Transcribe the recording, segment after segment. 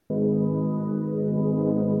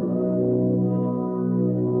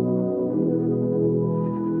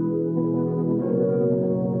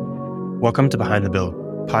Welcome to Behind the Build,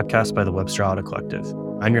 podcast by the Webster Auto Collective.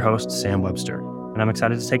 I'm your host, Sam Webster, and I'm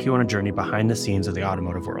excited to take you on a journey behind the scenes of the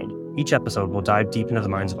automotive world. Each episode will dive deep into the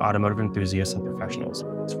minds of automotive enthusiasts and professionals,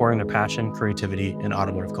 exploring their passion, creativity, and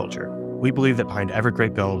automotive culture. We believe that behind every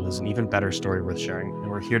great build is an even better story worth sharing,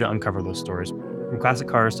 and we're here to uncover those stories. From classic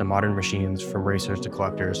cars to modern machines, from racers to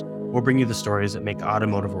collectors, we'll bring you the stories that make the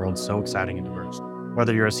automotive world so exciting and diverse.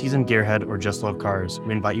 Whether you're a seasoned gearhead or just love cars,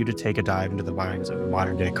 we invite you to take a dive into the minds of a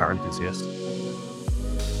modern-day car enthusiast.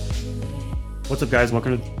 What's up, guys?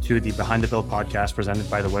 Welcome to the Behind the Build podcast presented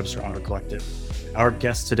by the Webster Auto Collective. Our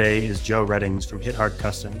guest today is Joe Reddings from Hit Hard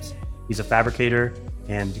Customs. He's a fabricator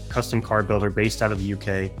and custom car builder based out of the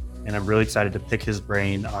UK, and I'm really excited to pick his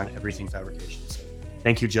brain on everything fabrication. So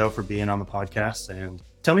thank you, Joe, for being on the podcast. And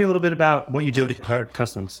tell me a little bit about what you do at Hit Hard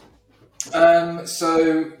Customs.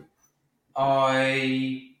 So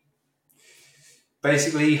I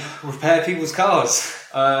basically repair people's cars.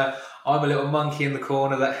 I'm a little monkey in the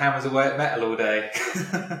corner that hammers away at metal all day.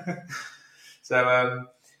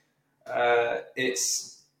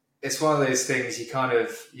 It's one of those things you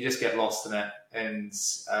just get lost in it. And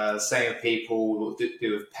same with people who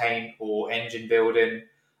do with paint or engine building.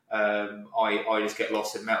 I just get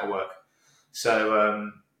lost in metalwork. So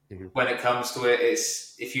when it comes to it,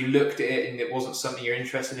 if you looked at it and it wasn't something you're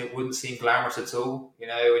interested in, it wouldn't seem glamorous at all. You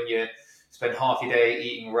know, when you spend half your day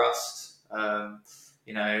eating rust,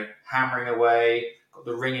 hammering away, got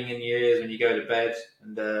the ringing in your ears when you go to bed,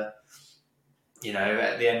 and at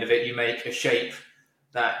the end of it, you make a shape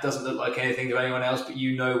that doesn't look like anything to anyone else, but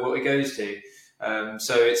you know what it goes to.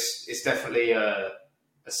 So it's definitely a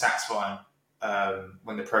satisfying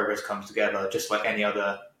when the progress comes together, just like any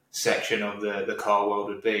other section of the car world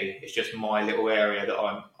would be. It's just my little area that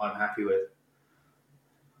I'm happy with.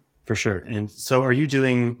 For sure. And so are you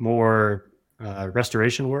doing more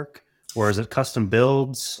restoration work, or is it custom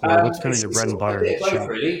builds, or what's kind of your bread and butter? Both,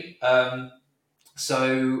 really.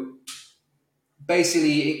 So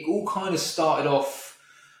basically it all kind of started off,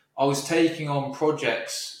 I was taking on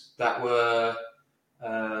projects that were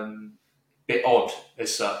a bit odd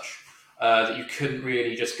as such. That you couldn't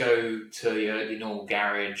really just go to your normal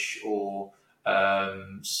garage or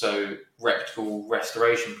reputable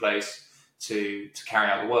restoration place to carry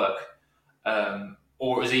out the work.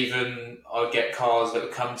 Or it was even, I'd get cars that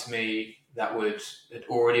would come to me that had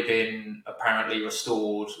already been apparently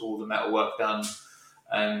restored, all the metal work done.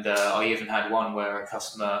 And I even had one where a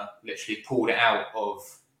customer literally pulled it out of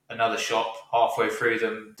another shop halfway through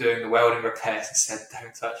them doing the welding repairs and said,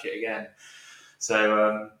 "Don't touch it again."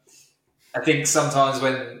 So I think sometimes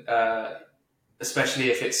when, especially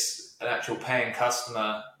if it's an actual paying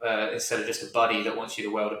customer, instead of just a buddy that wants you to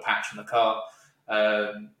weld a patch on the car,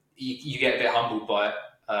 you get a bit humbled by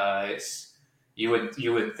it. You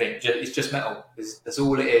wouldn't think it's just metal. That's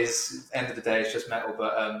all it is. At the end of the day, it's just metal.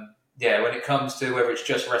 But when it comes to whether it's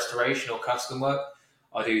just restoration or custom work,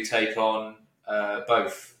 I do take on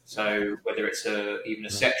both. So whether it's even a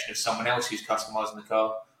section of someone else who's customizing the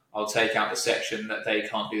car, I'll take out the section that they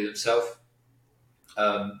can't do themselves.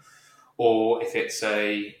 Or if it's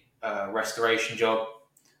a restoration job,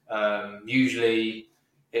 usually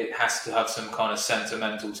it has to have some kind of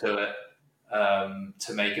sentimental to it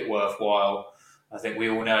to make it worthwhile. I think we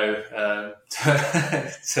all know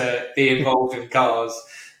to be involved in cars,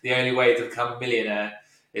 the only way to become a millionaire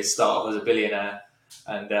is start off as a billionaire.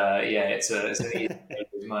 And it's an easy way to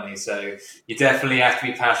lose money. So you definitely have to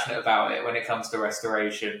be passionate about it when it comes to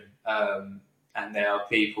restoration. And there are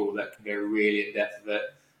people that can go really in depth with it,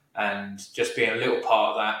 and just being a little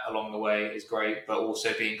part of that along the way is great. But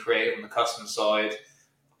also being creative on the custom side,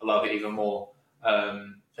 I love it even more.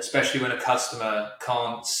 Especially when a customer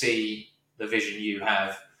can't see the vision you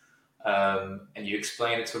have, and you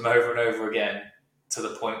explain it to them over and over again to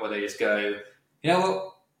the point where they just go, "You know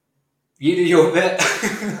what? You do your bit,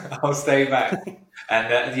 I'll stay back." And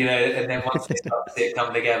and then once they start to see it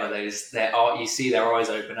come together, you see their eyes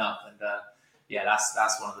open up, and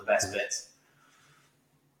that's one of the best bits.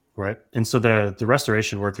 Right. And so the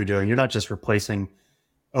restoration work you're doing, you're not just replacing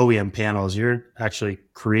OEM panels, you're actually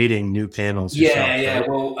creating new panels yourself. Right?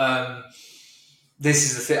 Well, this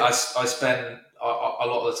is the thing. I spend a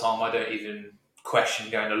lot of the time, I don't even question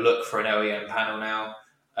going to look for an OEM panel now,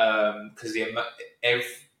 because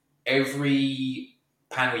every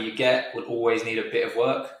panel you get will always need a bit of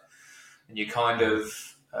work. And you kind of,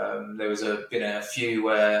 there was been a few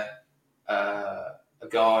where a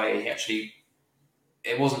guy actually,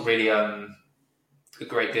 it wasn't really a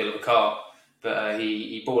great deal of a car, but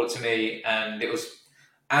he bought it to me, and it was,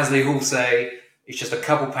 as they all say, it's just a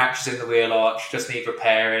couple patches in the wheel arch, just need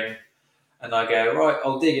repairing. And I go, right,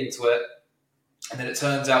 I'll dig into it. And then it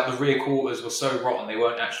turns out the rear quarters were so rotten they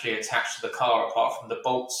weren't actually attached to the car apart from the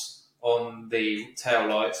bolts on the tail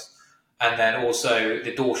lights, and then also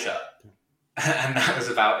the door shut. And that was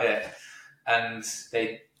about it. And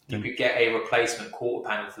you could get a replacement quarter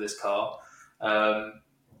panel for this car,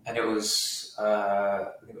 and it was I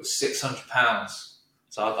think it was £600.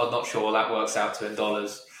 So I'm not sure what that works out to in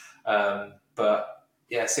dollars, but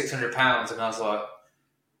yeah, £600. And I was like,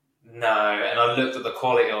 no. And I looked at the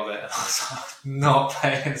quality of it, and I was like, not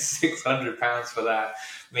paying £600 for that.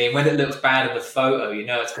 I mean, when it looks bad in the photo, you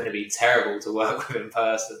know it's going to be terrible to work with in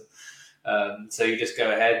person. So you just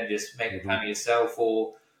go ahead and just make the panel yourself.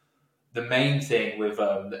 Or the main thing with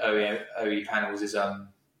the OE panels is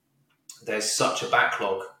there's such a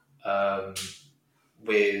backlog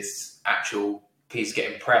with actual pieces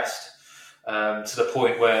getting pressed, to the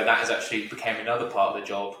point where that has actually became another part of the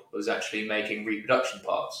job, was actually making reproduction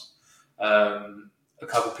parts. A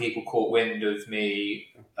couple of people caught wind of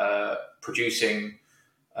me producing,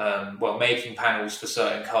 making panels for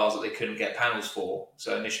certain cars that they couldn't get panels for.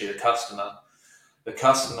 So initially the customer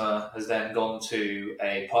has then gone to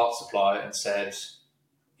a parts supplier and said,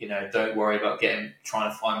 don't worry about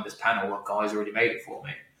trying to find this panel. A guy's already made it for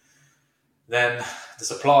me. Then the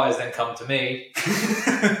suppliers then come to me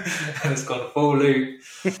and it's gone full loop.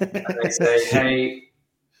 And they say, hey,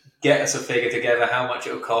 get us a figure together how much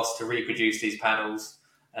it will cost to reproduce these panels,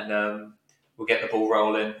 and we'll get the ball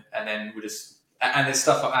rolling. And then and it's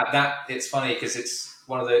stuff like that. It's funny because it's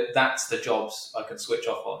that's the jobs I can switch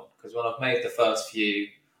off on, because when I've made the first few,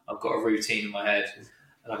 I've got a routine in my head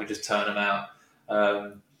and I can just turn them out.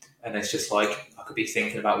 And it's just like I could be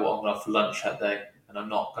thinking about what I'm going to have for lunch that day, and I'm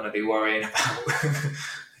not going to be worrying about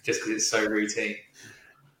just because it's so routine.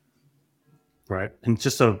 Right. And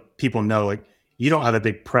just so people know, like, you don't have a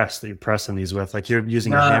big press that you're pressing these with. Like, you're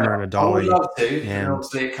using a hammer and a dolly. I would love to. And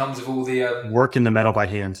obviously it comes with all the... working the metal by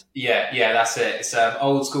hand. Yeah, that's it. It's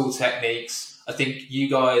old school techniques. I think you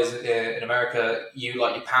guys in America, you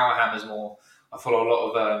like your power hammers more. I follow a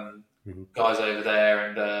lot of guys over there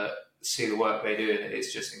and see the work they do, and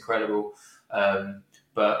it's just incredible.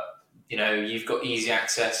 But, you've got easy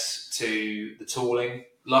access to the tooling.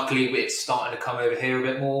 Luckily, it's starting to come over here a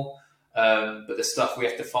bit more. But the stuff we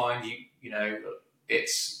have to find, you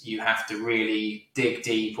have to really dig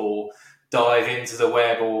deep or dive into the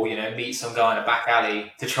web, or meet some guy in a back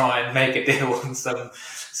alley to try and make a deal on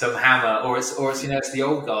some hammer, or it's it's the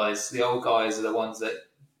old guys. The old guys are the ones that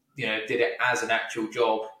did it as an actual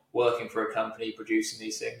job, working for a company producing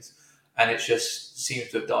these things, and it just seems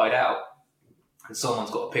to have died out. And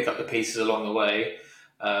someone's got to pick up the pieces along the way.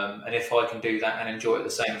 And if I can do that and enjoy it at the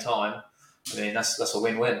same time, I mean that's a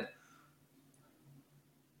win-win.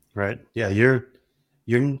 Right. Yeah, you're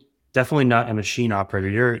definitely not a machine operator.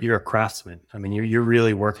 You're a craftsman. I mean, you're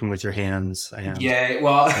really working with your hands. And yeah,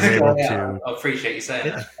 well, I appreciate you saying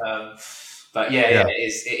that. But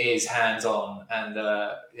it is hands on, and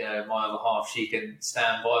my other half, she can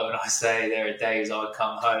stand by when I say there are days I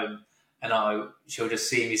come home and she'll just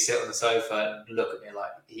see me sit on the sofa and look at me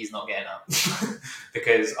like he's not getting up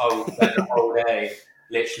because I will spend the whole day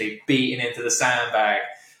literally beating into the sandbag.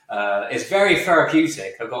 It's very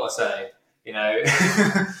therapeutic, I've got to say.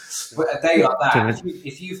 But a day like that,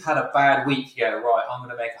 if you've had a bad week, you go, right, I'm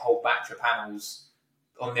going to make a whole batch of panels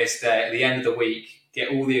on this day. At the end of the week,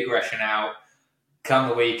 get all the aggression out, come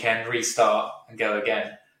the weekend, restart and go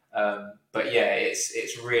again. But yeah,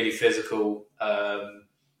 it's really physical.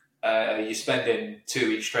 You're spending 2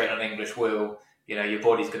 weeks straight on an English wheel. Your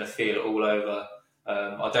body's going to feel it all over.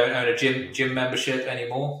 I don't own a gym membership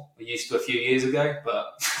anymore. I used to a few years ago,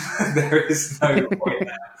 but there is no point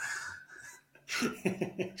now.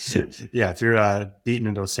 Yeah, if you're beating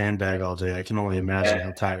into a sandbag all day, I can only imagine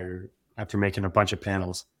how tired you're after making a bunch of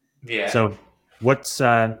panels. Yeah. So what's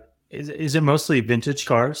is it mostly vintage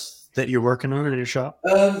cars that you're working on in your shop?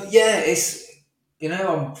 It's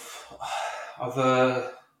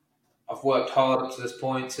I've worked hard up to this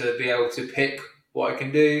point to be able to pick what I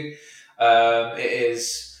can do. It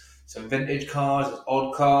is some vintage cars,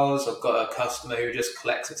 odd cars. I've got a customer who just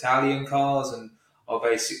collects Italian cars, and I'll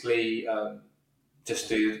basically just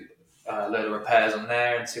do a load of repairs on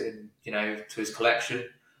there and to his collection.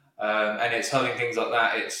 And it's having things like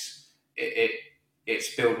that.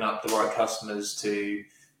 It's building up the right customers to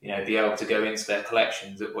be able to go into their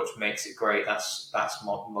collections, which makes it great. That's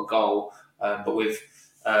my goal. But with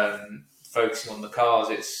focusing on the cars,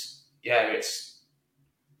 it's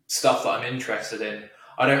stuff that I'm interested in.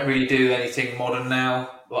 I don't really do anything modern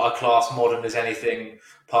now. I class modern as anything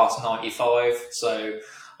past 95. So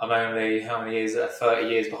I'm only, how many years? 30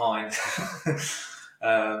 years behind.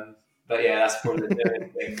 But yeah, that's probably the only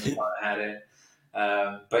thing I had in.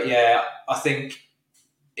 But yeah, I think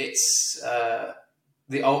it's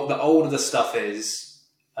the older the stuff is,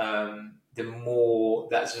 the more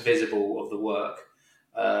that's visible of the work.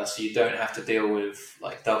 So you don't have to deal with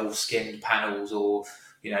like double skinned panels, or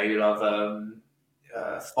you'll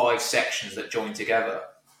have 5 sections that join together,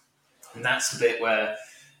 and that's the bit where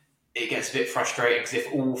it gets a bit frustrating, because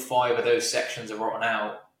if all 5 of those sections are rotten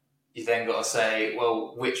out, you then got to say,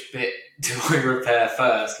 well, which bit do I repair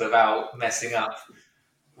first without messing up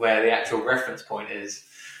where the actual reference point is?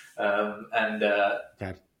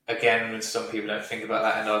 Again, some people don't think about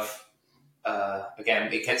that, and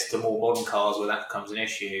again, it gets to more modern cars where that becomes an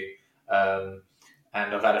issue.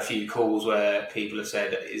 And I've had a few calls where people have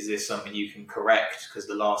said, is this something you can correct because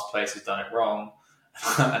the last place has done it wrong?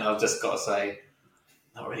 And I've just got to say,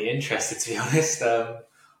 not really interested, to be honest. I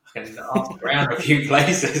can ask around a few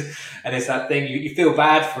places, and it's that thing, you feel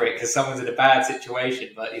bad for it because someone's in a bad situation,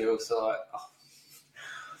 but you're also like,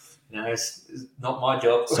 it's not my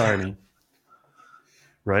job. Sorry, man.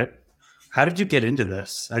 Right? How did you get into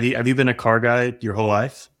this? Have you been a car guy your whole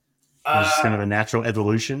life? Was this kind of a natural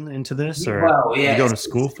evolution into this, or well, yeah, did you go to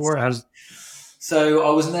school for it? So I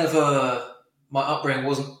was never. My upbringing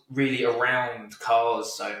wasn't really around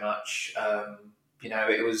cars so much.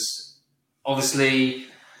 It was obviously.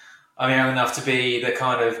 I mean, I'm enough to be the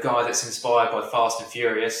kind of guy that's inspired by Fast and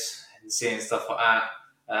Furious and seeing stuff like that.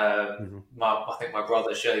 I think my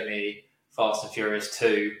brother showed me Fast and Furious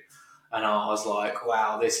 2, and I was like,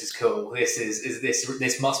 "Wow, this is cool.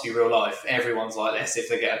 This must be real life. Everyone's like this if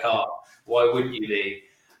they get a car. Why wouldn't you be?"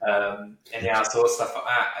 And yeah, I saw stuff like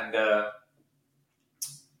that, and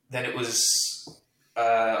then it was.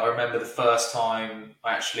 I remember the first time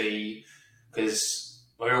I actually, because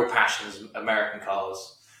my real passion is American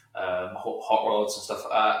cars. Hot rods and stuff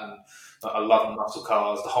like that, and I love muscle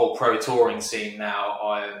cars. The whole pro touring scene now,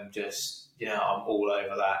 I am just, I'm all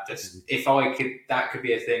over that. Just if I could, that could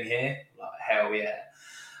be a thing here, like hell yeah.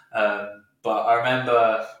 But I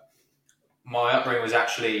remember my upbringing was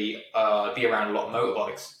actually be around a lot of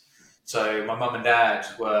motorbikes. So my mum and dad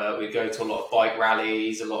we'd go to a lot of bike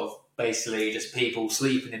rallies, a lot of basically just people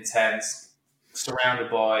sleeping in tents,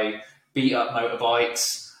 surrounded by beat up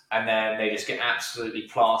motorbikes. And then they just get absolutely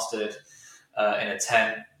plastered in a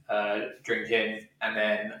tent, drinking. And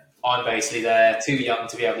then I'm basically there, too young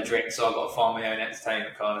to be able to drink, so I've got to find my own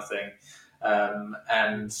entertainment kind of thing.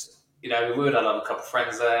 And we would have a couple of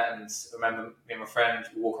friends there, and I remember me and my friend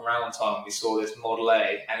walking around one time, and we saw this Model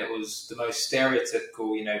A, and it was the most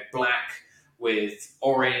stereotypical, black with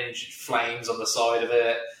orange flames on the side of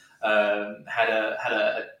it, had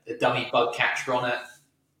a dummy bug catcher on it.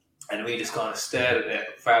 And we just kind of stared at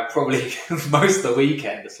it for probably most of the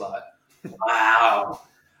weekend. It's like, wow,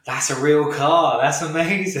 that's a real car. That's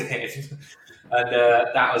amazing. And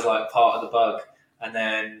that was like part of the bug. And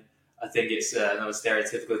then I think it's another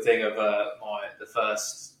stereotypical thing of the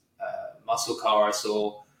first muscle car I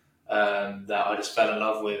saw that I just fell in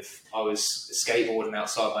love with. I was skateboarding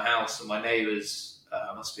outside my house, and my neighbour's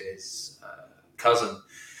must be his cousin.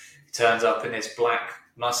 He turns up in this black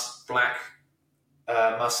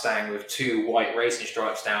Mustang with 2 white racing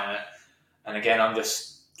stripes down it, and again I'm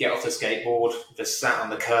just get off the skateboard, just sat on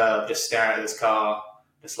the curb, just staring at this car,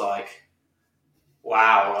 just like,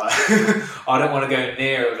 wow. I don't want to go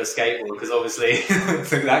near it with a skateboard because obviously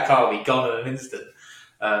that car will be gone in an instant.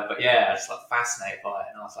 But yeah, I was like fascinated by it,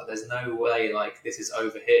 and I was like, there's no way like this is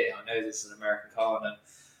over here. I know this is an American car, and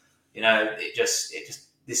it just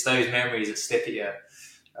it's those memories that stick at you.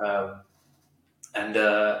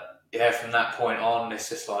 Yeah, from that point on, it's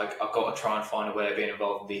just like, I've got to try and find a way of being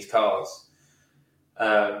involved in these cars.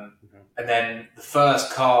 And then the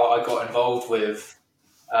first car I got involved with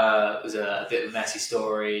was a bit of a messy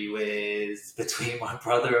story between my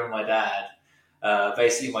brother and my dad.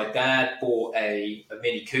 Basically, my dad bought a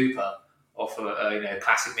Mini Cooper off a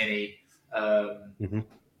classic Mini. It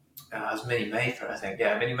was Mini Mayfair, I think.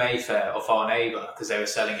 Yeah, Mini Mayfair off our neighbour because they were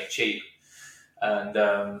selling it cheap. And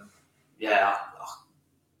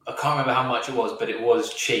I can't remember how much it was, but it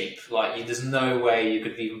was cheap. Like, there's no way you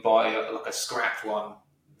could even buy a scrapped one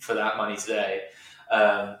for that money today.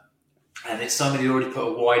 And it's somebody who already put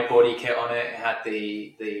a wide body kit on it. It had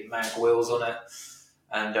the mag wheels on it.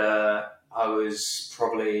 And I was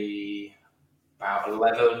probably about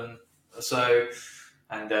 11 or so.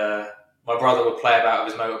 And my brother would play about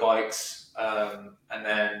with his motorbikes. And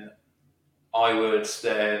then I would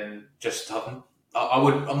then just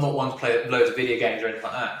I'm not one to play loads of video games or anything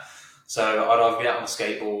like that. So I'd either be out on a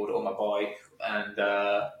skateboard or my bike. And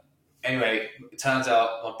anyway, it turns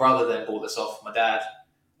out my brother then bought this off my dad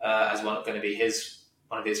as going to be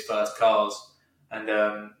one of his first cars. And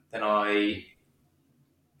then I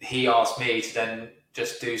he asked me to then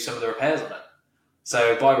just do some of the repairs on it.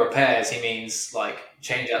 So by repairs, he means like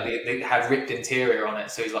change out they had ripped interior on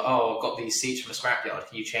it. So he's like, oh, I've got these seats from a scrapyard.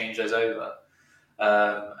 Can you change those over?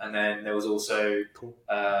 And then there was also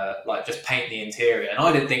like just paint the interior. And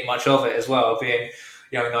I didn't think much of it as well, being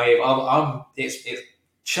young and naive. It's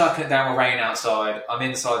chucking it down with rain outside. I'm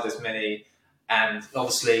inside this Mini, and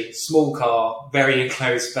obviously small car, very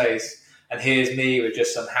enclosed space. And here's me with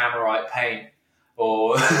just some Hammerite paint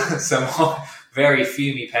or some very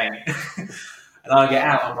fumey paint. And I get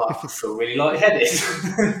out, I'm like, I feel really lightheaded.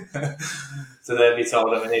 So then be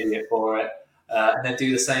told I'm an idiot for it. And then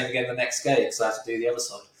do the same again the next day because I have to do the other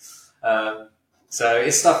side. So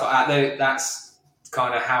it's stuff like that. That's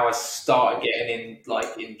kind of how I started getting in,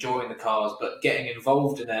 like enjoying the cars, but getting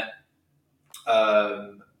involved in it.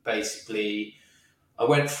 Basically, I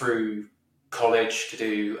went through college to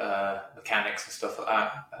do mechanics and stuff like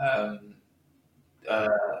that.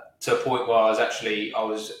 To a point where I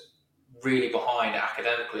was really behind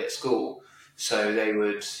academically at school. So they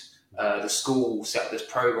would, the school set up this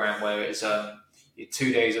program where it's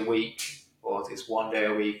 2 days a week, or it's 1 day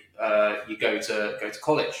a week. You go to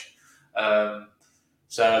college.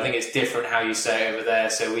 So I think it's different how you say it over there.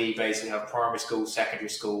 So we basically have primary school, secondary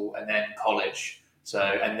school, and then college. So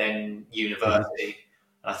and then university.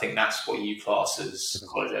 And I think that's what you class as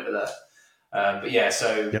college over there. But yeah,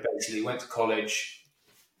 so basically went to college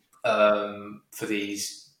for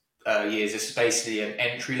these years. This is basically an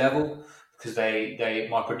entry level because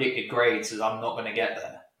my predicted grades is I'm not going to get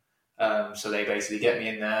there. So they basically get me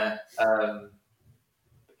in there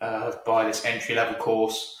by this entry level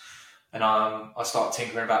course, and I start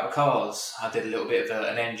tinkering about the cars. I did a little bit of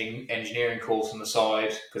an engineering course on the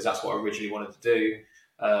side because that's what I originally wanted to do.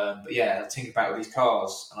 But yeah, I tinkered about with these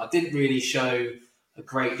cars, and I didn't really show a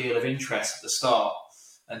great deal of interest at the start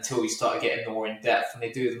until we started getting more in depth. And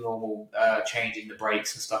they do the normal changing the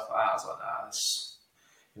brakes and stuff like that. I was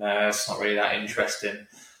like, it's not really that interesting.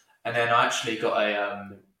 And then I actually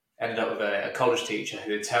ended up with a college teacher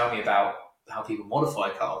who would tell me about how people modify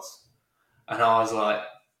cars. And I was like,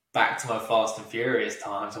 back to my Fast and Furious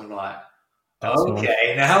times. I'm like,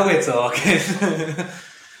 okay, now we're talking.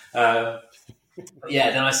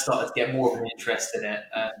 Yeah, then I started to get more of an interest in it,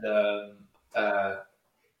 and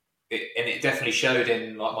it definitely showed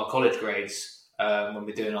in like my college grades when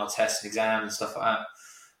we're doing our tests and exams and stuff like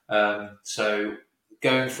that. So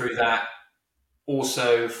going through that,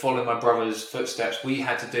 also following my brother's footsteps, we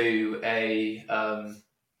had to do a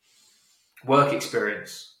work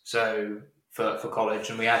experience. So for college,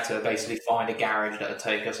 and we had to basically find a garage that would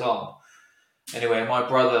take us on. Anyway, my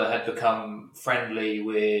brother had become friendly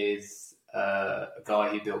with a guy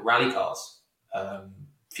who built rally cars a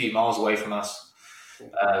few miles away from us,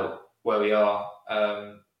 where we are.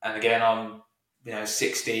 And again, I'm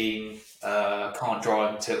 16, can't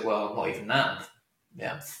drive until, well, not even that.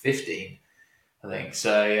 Yeah, I'm 15, I think.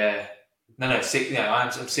 So yeah, I'm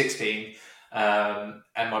 16. And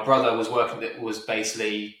my brother was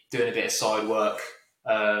basically doing a bit of side work,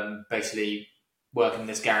 basically working in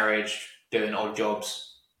this garage, doing odd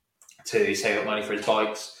jobs to save up money for his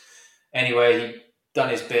bikes. Anyway, he done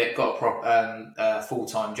his bit, got a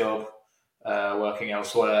full-time job working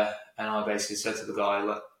elsewhere, and I basically said to the guy,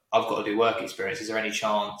 look, I've got to do work experience. Is there any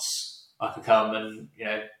chance I could come and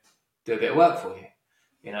do a bit of work for you?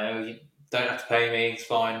 You don't have to pay me, it's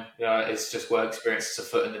fine. It's just work experience, it's a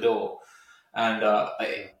foot in the door. And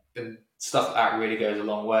stuff like that really goes a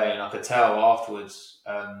long way, and I could tell afterwards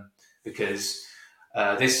because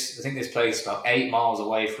I think this place is about 8 miles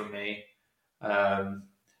away from me.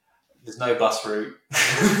 There's no bus route,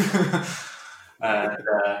 and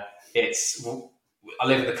I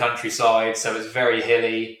live in the countryside, so it's very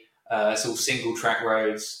hilly. It's all single track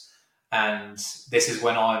roads, and this is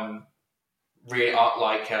when I'm really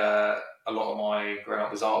like a lot of my growing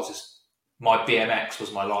up was my BMX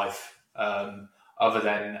was my life. Other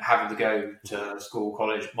than having to go to school,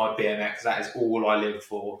 college, my BMX, that is all I lived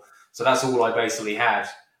for. So that's all I basically had.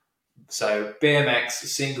 So BMX,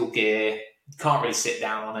 single gear, can't really sit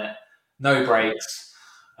down on it, no brakes,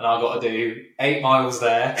 and I've got to do 8 miles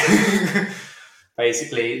there,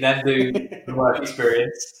 basically, then do the work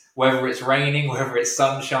experience, whether it's raining, whether it's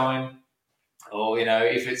sunshine, or,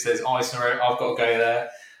 if it says ice on the road, I've got to go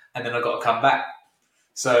there, and then I've got to come back.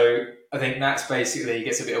 So I think that's basically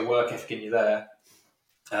gets a bit of work ethic in you there.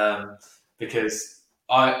 Because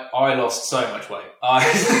I lost so much weight.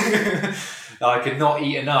 I could not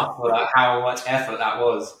eat enough for how much effort that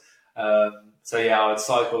was. So yeah, I would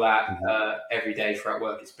cycle that every day throughout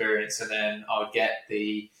work experience, and then I would get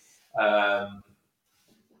the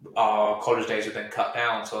our college days were then cut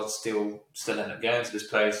down, so I'd still end up going to this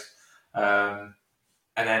place. And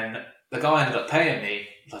then the guy ended up paying me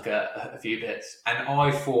like a few bits, and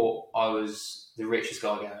I thought I was the richest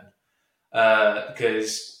guy going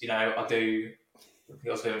because I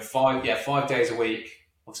was doing 5 days a week.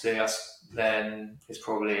 Obviously, then it's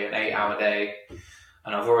probably an 8-hour day,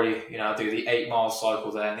 and I've already I do the 8-mile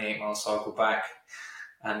cycle there and the 8-mile cycle back,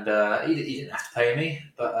 and he didn't have to pay me,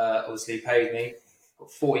 but obviously he paid me.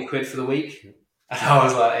 Got 40 quid for the week. And I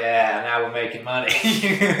was like, yeah, now we're making money.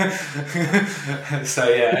 So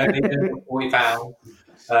yeah, only £40.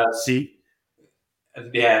 See,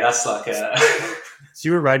 yeah, that's like a. So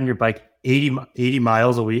you were riding your bike 80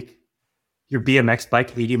 miles a week, your BMX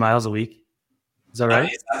bike 80 miles a week. Is that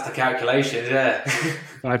right? That's the calculation, yeah.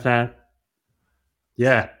 5 times.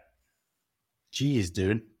 Yeah. Jeez,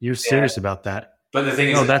 dude, you're serious about that? But the thing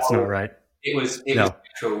is, no, that's not right. It was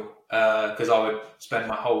natural because I would spend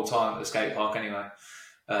my whole time at the skate park anyway.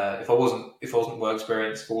 If I wasn't work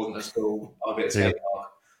experience, if I wasn't at school, I'd be at the skate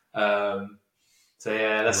park. So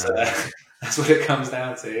yeah, that's that's what it comes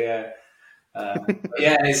down to. Yeah, but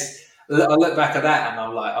yeah. I look back at that and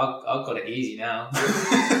I'm like, I've got it easy now.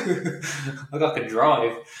 I can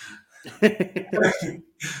drive.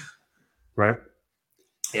 Right.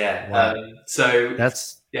 Yeah. Wow. So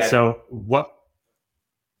that's yeah. So what?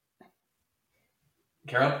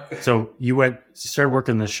 Carol? So you started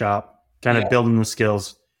working in the shop, kind of building the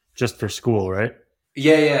skills just for school, right?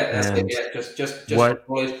 Yeah, that's it. Yeah, just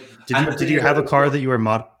what did you have a car that you were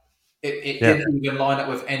mod? It didn't even line up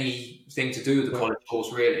with anything to do with the college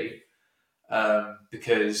course, really,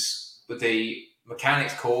 because with the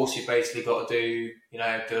mechanics course, you basically got to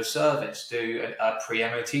do a service, do a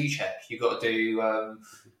pre-MOT check. You got to do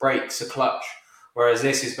brakes, a clutch. Whereas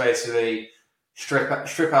this is basically strip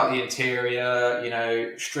out the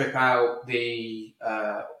interior, strip out the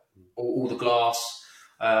all the glass,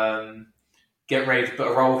 get ready to put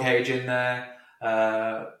a roll cage in there,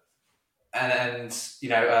 and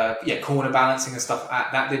corner balancing and stuff.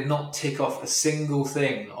 That did not tick off a single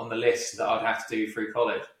thing on the list that I'd have to do through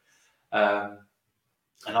college, and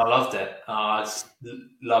I loved it. I just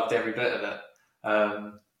loved every bit of it.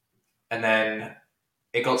 And then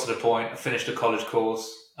it got to the point I finished a college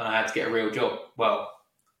course and I had to get a real job. Well,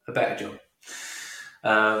 a better job.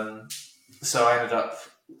 So I ended up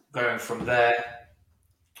going from there,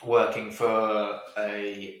 working for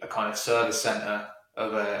a kind of service centre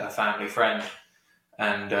of a family friend.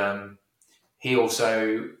 And he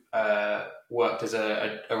also worked as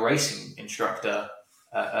a racing instructor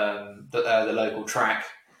at the local track,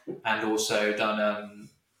 and also done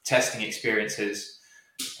testing experiences.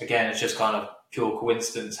 Again, it's just kind of pure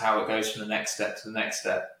coincidence how it goes from the next step to the next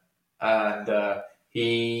step. And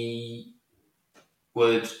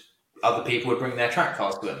other people would bring their track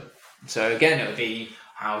cars to him. So again, it would be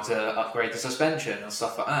how to upgrade the suspension and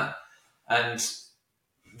stuff like that. And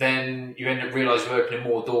then you end up realising you're opening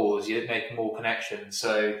more doors, you're making more connections.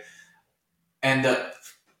 So end up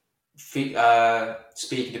speaking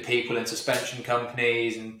to people in suspension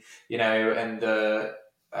companies and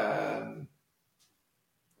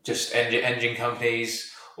just engine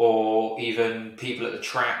companies, or even people at the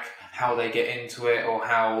track, how they get into it, or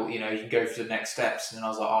how you can go through the next steps. And I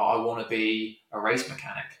was like, I want to be a race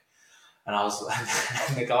mechanic. And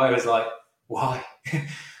and the guy was like, why?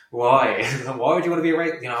 Why? Why would you want to be a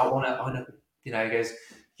race? I want to. He goes,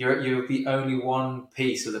 you're the only one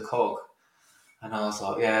piece of the cog. And I was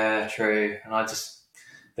like, yeah, true. And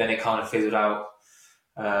then it kind of fizzled out.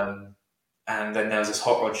 And then there was this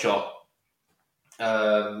hot rod shop,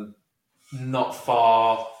 not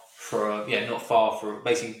far from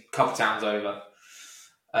basically a couple towns over.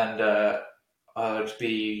 And I'd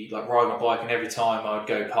be like riding my bike, and every time I'd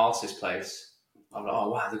go past this place, I'm like, oh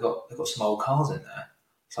wow, they've got some old cars in there.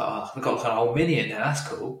 It's like, oh, they've got kind of old Mini in there, that's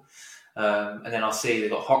cool. And then I'll see they've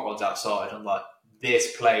got hot rods outside. I'm like,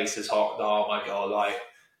 this place is hot. Oh my god! Like,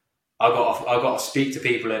 I got to speak to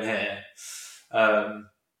people in here.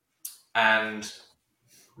 And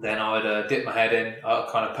then I would dip my head in. I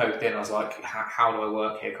kind of poked in. I was like, how do I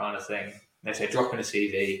work here, kind of thing. And they say, drop in a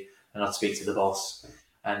CV, and I'd speak to the boss.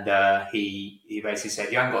 And he basically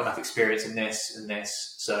said, you haven't got enough experience in this and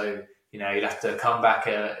this, so you'd have to come back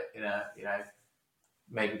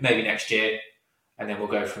maybe next year, and then we'll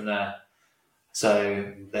go from there.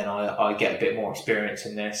 So then I get a bit more experience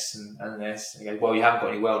in this and this. And he goes, well, you haven't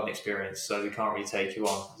got any welding experience, so we can't really take you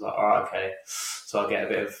on. I was like, all right, okay. So I get a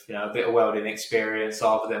bit of welding experience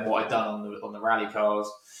other than what I'd done on the rally cars.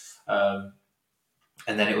 And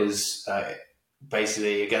then it was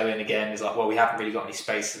basically go in again. He's like, well, we haven't really got any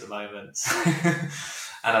space at the moment.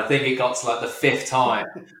 And I think it got to like the 5th time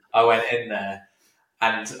I went in there,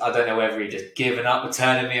 and I don't know whether he just given up with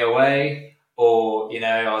turning me away, or,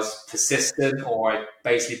 I was persistent, or I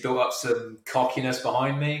basically built up some cockiness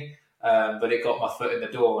behind me. But it got my foot in the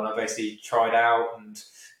door, and I basically tried out, and,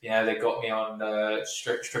 they got me on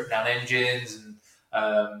stripping down engines, and,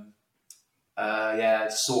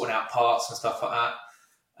 sorting out parts and stuff like that,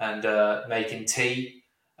 and making tea,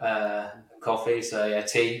 coffee. So yeah,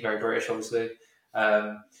 tea, very British, obviously.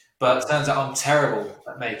 But it turns out I'm terrible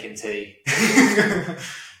at making tea.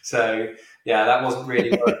 So yeah, that wasn't really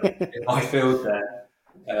in my field there.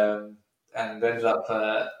 And ended up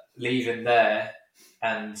leaving there,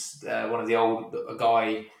 and a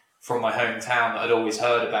guy from my hometown that I'd always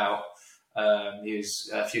heard about, he was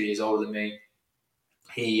a few years older than me.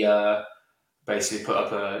 He basically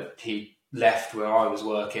he left where I was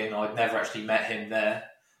working. I'd never actually met him there,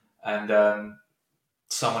 and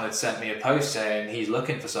someone had sent me a post saying he's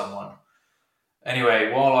looking for someone.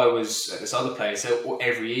 Anyway, while I was at this other place,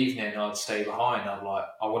 every evening I'd stay behind. I'm like,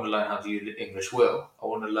 I want to learn how to use the English wheel. I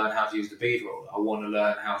want to learn how to use the bead roll. I want to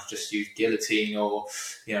learn how to just use guillotine, or,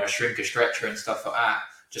 a shrinker stretcher and stuff like that.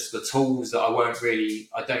 Just the tools that I don't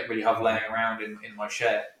really have laying around in my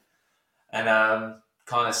shed. And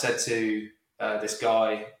kind of said to this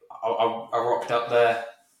guy, I rocked up there,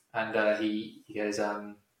 and he goes,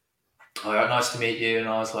 "Oh, nice to meet you." And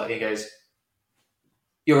I was like, he goes,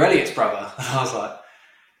 "You're Elliot's brother." And I was like,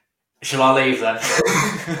 "Shall I leave then?"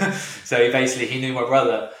 So he knew my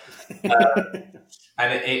brother.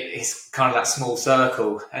 And it's kind of that small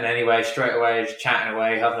circle. And anyway, straight away, just chatting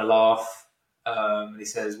away, having a laugh. And he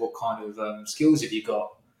says, "What kind of skills have you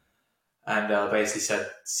got?" And basically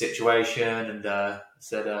said situation, and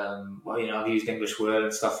said, "Well, I've used English word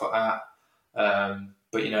and stuff like that.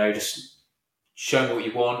 But, just show me what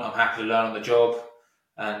you want. I'm happy to learn on the job."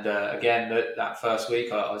 And again, that first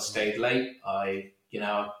week, I stayed late. I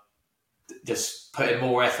just put in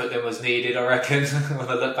more effort than was needed, I reckon, when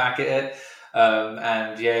I look back at it.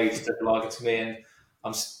 And yeah, he just took a liking to me,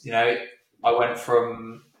 and I went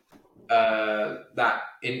from that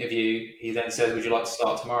interview. He then said, "Would you like to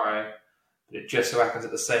start tomorrow?" But it just so happens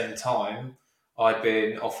at the same time, I'd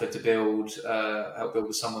been offered to help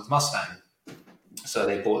build someone's Mustang. So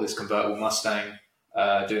they bought this convertible Mustang,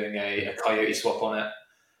 doing a Coyote swap on it.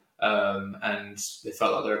 And they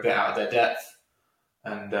felt like they were a bit out of their depth.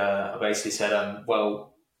 And I basically said,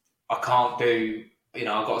 well, I can't do, I've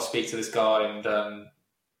got to speak to this guy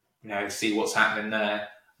and, see what's happening there,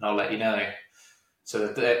 and I'll let you know. So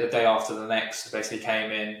the day after the next, I basically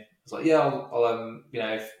came in. I was like, yeah, I'll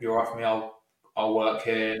if you're all right for me, I'll work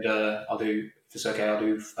here, and I'll do, if it's okay, I'll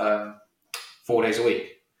do 4 days a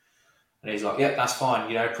week. And he's like, yeah, that's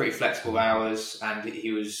fine, pretty flexible hours. And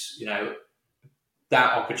he was,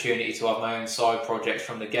 that opportunity to have my own side projects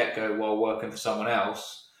from the get-go while working for someone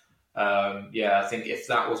else. I think if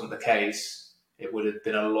that wasn't the case, it would have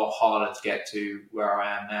been a lot harder to get to where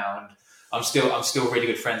I am now. And I'm still really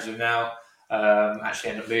good friends with him now.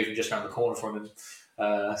 Actually ended up moving just around the corner from him.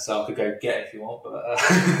 So I could go get it if you want, but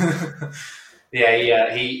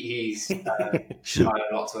he's kind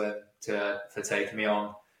of lot to him for taking me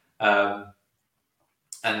on.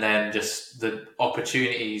 And then just the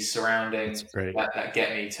opportunities surrounding that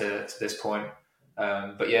get me to this point.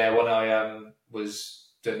 But yeah, when I was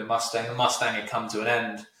doing the Mustang had come to an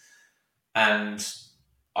end, and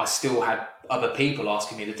I still had other people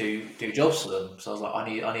asking me to do jobs for them. So I was like,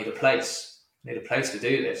 I need a place. I need a place to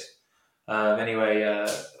do this. Anyway,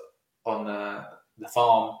 on the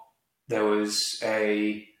farm, there was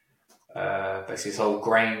basically this whole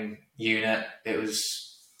grain unit. It was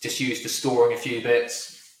just used for storing a few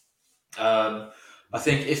bits. I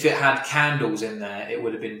think if it had candles in there, it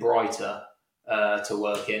would have been brighter to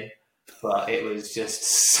work in, but it was just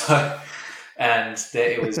so, and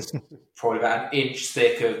it was probably about an inch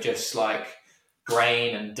thick of just like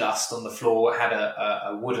grain and dust on the floor. It had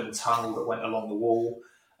a wooden tunnel that went along the wall.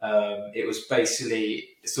 It was basically,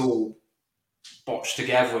 it's all botched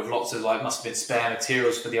together with lots of must have been spare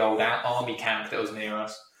materials for the old army camp that was near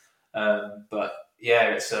us. But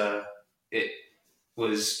yeah, it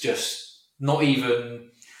was just not even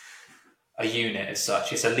a unit as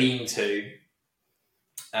such. It's a lean-to.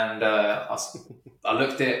 And I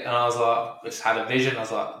looked at it and I was like, just had a vision. I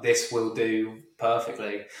was like, this will do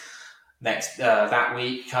perfectly. Next, that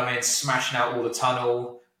week, come in, smashing out all the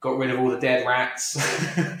tunnel, got rid of all the dead rats,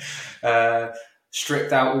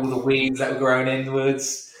 stripped out all the weeds that were growing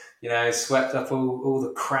inwards, swept up all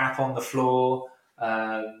the crap on the floor.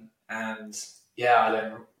 And yeah, I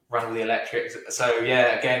then run all the electrics. So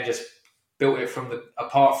yeah, again, just built it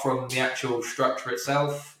apart from the actual structure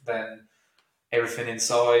itself, then everything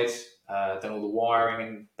inside, then all the wiring,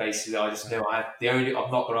 and basically I just knew I'm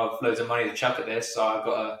not going to have loads of money to chuck at this, so I've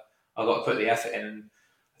got to put the effort in. And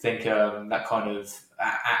I think that kind of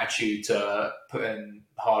attitude to putting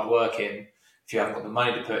hard work in, if you haven't got the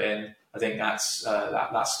money to put in, I think that's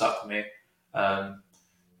stuck with me.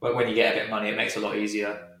 When you get a bit of money, it makes it a lot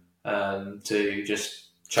easier to just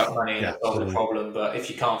chuck money in and solve the problem. But if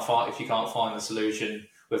you can't find the solution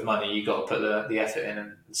with money, you've got to put the effort in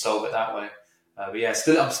and solve it that way. But yeah,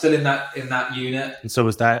 I'm still in that unit. And so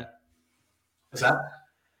was that? Was that?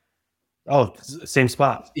 Oh, same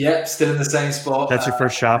spot. Yeah, still in the same spot. That's your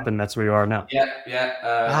first shop, and that's where you are now.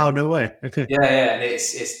 Yeah. Oh, no way. Okay. Yeah, and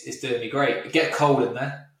it's doing me great. It gets cold in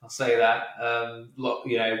there. I'll say that.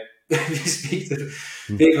 If you speak to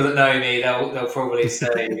people that know me, they'll probably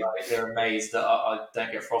say like, they're amazed that I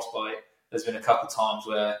don't get frostbite. There's been a couple of times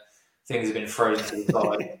where things have been frozen to the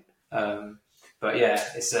side. But yeah,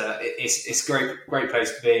 it's a great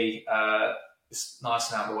place to be. It's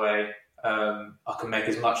nice and out of the way. I can make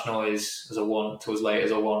as much noise as I want to as late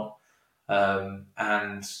as I want,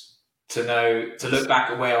 and to look back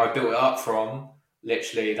at where I built it up from,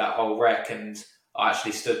 literally that whole wreck, and I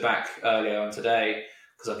actually stood back earlier on today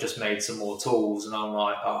because I've just made some more tools, and I'm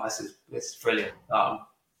like, oh, this is brilliant. I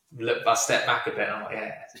step back a bit, and I'm like,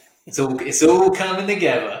 yeah, it's all coming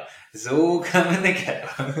together. It's all coming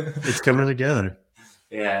together. It's coming together.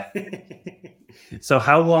 Yeah. So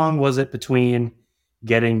how long was it between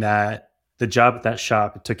getting the job at that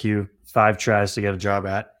shop? It took you 5 tries to get a job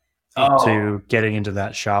at, to getting into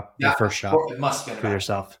that shop, the first shop. It must have been for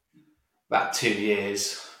yourself. About 2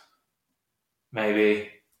 years, maybe.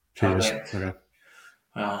 2 years. Okay.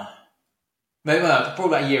 Maybe probably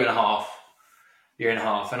about a year and a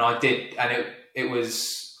half. And I did, and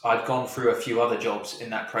I'd gone through a few other jobs in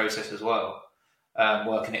that process as well,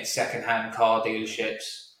 working at second-hand car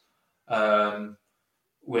dealerships,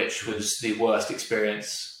 which was the worst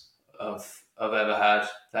experience I've ever had.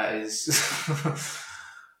 That is,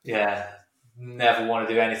 yeah, never want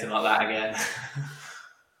to do anything like that again.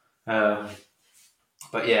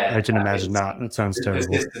 But yeah, I can imagine not. That sounds terrible.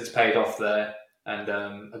 The distance paid off there, and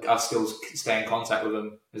I still stay in contact with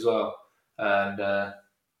them as well. And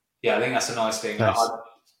yeah, I think that's a nice thing. Nice. I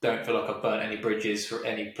don't feel like I've burnt any bridges for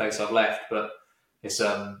any place I've left, but it's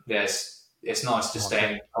nice to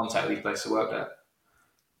stay in contact with these places I worked at.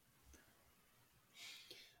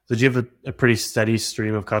 Did you have a pretty steady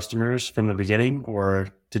stream of customers from the beginning, or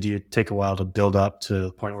did you take a while to build up to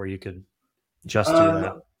the point where you could just do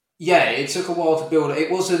that? Yeah, it took a while to build it.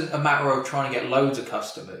 It wasn't a matter of trying to get loads of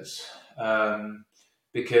customers,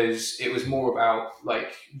 because it was more about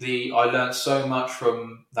I learned so much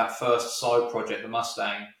from that first side project, the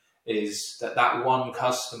Mustang, is that one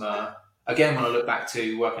customer, again, when I look back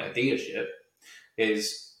to working at a dealership,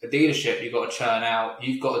 is a dealership you've got to churn out,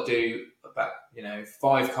 you've got to do about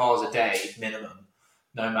 5 cars a day minimum,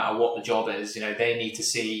 no matter what the job is. They need to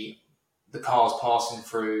see the cars passing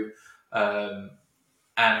through,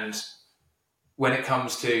 and when it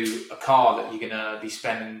comes to a car that you're going to be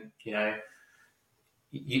spending,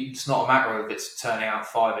 it's not a matter of it's turning out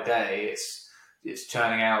 5 a day, it's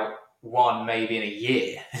turning out 1 maybe in a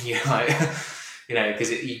year. And you're like,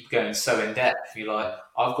 because you're going so in depth, you're like,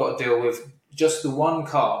 I've got to deal with just the one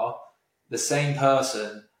car, the same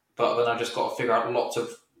person, but then I've just got to figure out lots of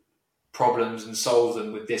problems and solve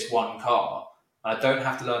them with this one car. I don't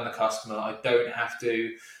have to learn the customer. I don't have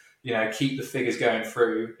to, keep the figures going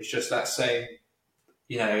through. It's just that same,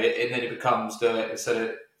 and then it becomes it's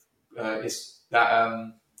that,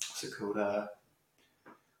 what's it called?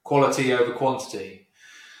 Quality over quantity.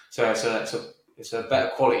 So it's a better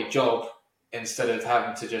quality job instead of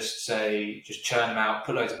having to just churn them out,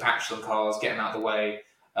 put loads of patches on cars, get them out of the way,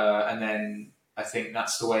 and then I think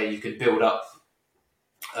that's the way you can build up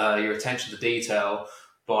your attention to detail,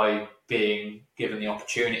 by being given the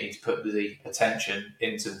opportunity to put the attention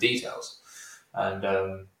into the details. And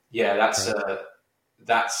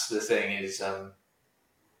that's the thing is,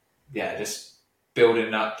 just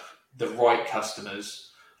building up the right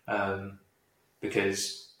customers,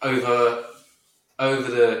 because over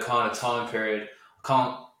the kind of time period,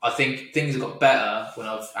 I think things have got better when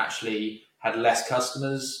I've actually had less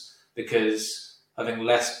customers, because I think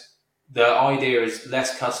the idea is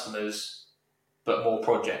less customers but more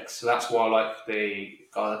projects. So that's why I like the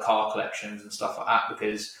car collections and stuff like that,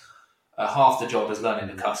 because half the job is learning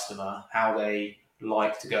the customer, how they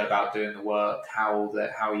like to go about doing the work, how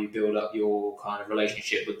you build up your kind of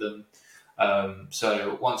relationship with them.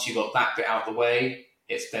 So once you've got that bit out of the way,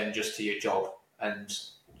 it's then just to your job, and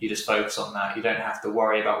you just focus on that. You don't have to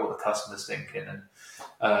worry about what the customer's thinking.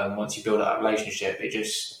 And once you build up that relationship, it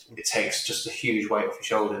takes just a huge weight off your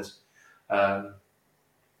shoulders.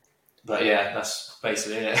 But yeah, that's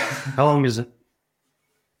basically it. How long is it?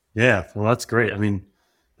 Yeah, well, that's great. I mean,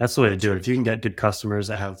 that's the way to do it. If you can get good customers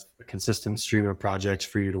that have a consistent stream of projects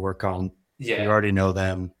for you to work on, you Yeah. already know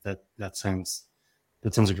them. That sounds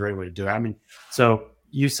a great way to do it. I mean, so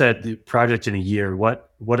you said the project in a year. What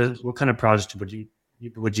kind of project would you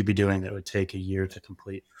be doing that would take a year to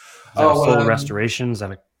complete? Is that a Oh, full restoration? Is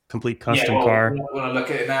that a complete yeah. custom Well, car? when I look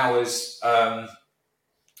at it now, is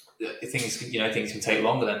things can take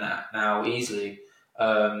longer than that now easily.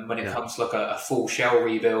 When it comes to like a full shell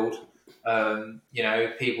rebuild,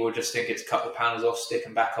 people would just think it's cut the panels off, stick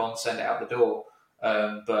them back on, send it out the door.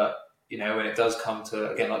 But when it does come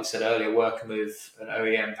to, again, like we said earlier, working with an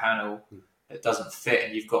OEM panel that doesn't fit,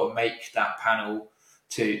 and you've got to make that panel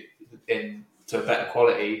to a better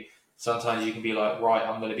quality. Sometimes you can be like, right,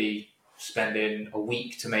 I'm going to be spending a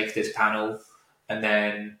week to make this panel, and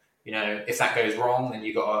then if that goes wrong, then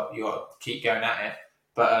you got to keep going at it.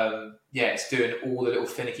 But it's doing all the little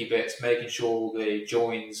finicky bits, making sure the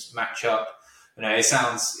joins match up. It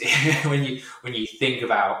sounds when you think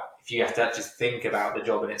about, if you have to just think about the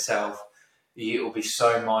job in itself, it will be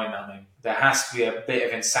so mind numbing. There has to be a bit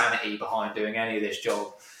of insanity behind doing any of this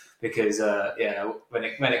job, because when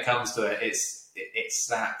it comes to it, it's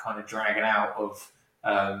that kind of dragging out of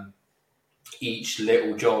each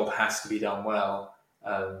little job has to be done well.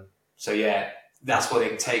 That's why it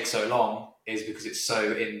can take so long, is because it's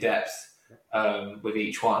so in depth with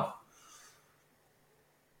each one.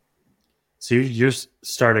 So you're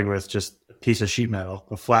starting with just a piece of sheet metal,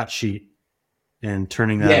 a flat sheet, and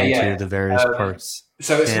turning that into the various parts.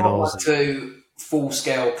 So it's not like to full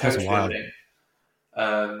scale coach building.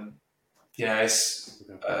 I'd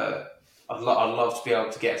love to be able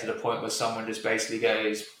to get to the point where someone just basically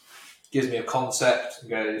gives me a concept and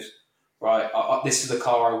goes, right, this is the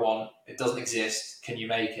car I want. It doesn't exist. Can you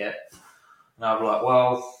make it? And I'll be like,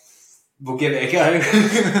 well, we'll give it a go.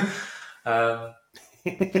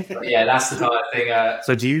 But yeah, that's the kind of thing.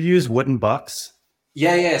 So do you use wooden bucks?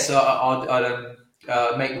 Yeah. So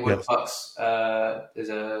I'd make the wooden bucks as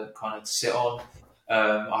a kind of to sit on.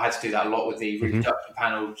 I had to do that a lot with the reproduction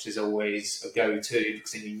panel, which is always a go-to,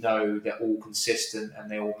 because then they're all consistent and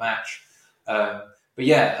they all match.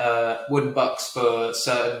 Wooden bucks for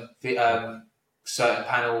certain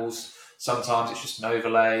panels. Sometimes it's just an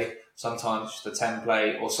overlay, sometimes it's just a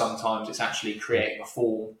template, or sometimes it's actually creating a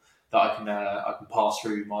form that I can pass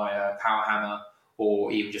through my power hammer,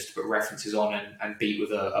 or even just to put references on and beat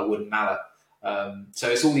with a wooden mallet. So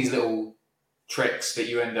it's all these little tricks that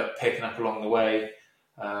you end up picking up along the way.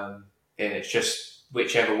 And it's just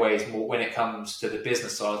whichever way is more, when it comes to the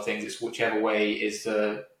business side of things, it's whichever way is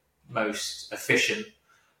the most efficient,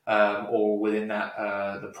 or within that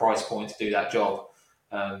the price point to do that job.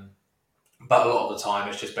 But a lot of the time,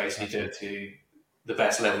 it's just basically do it to the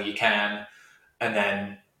best level you can, and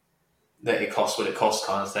then that it costs what it costs,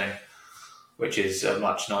 kind of thing, which is a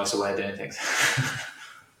much nicer way of doing things.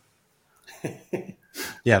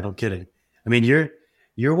 Yeah, no kidding. I mean,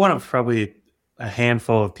 you're one of probably a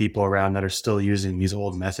handful of people around that are still using these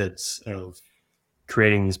old methods of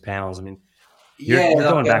creating these panels. I mean, you're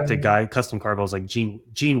going back to custom car builds like Gene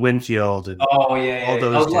Winfield and all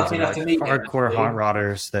those dudes, like hardcore hot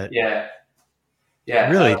rodders.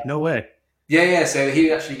 Really, no way. Yeah. So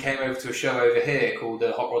he actually came over to a show over here called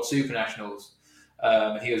the Hot Rod Super Nationals.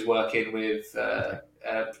 He was working with a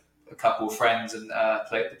couple of friends and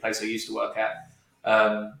the place I used to work at,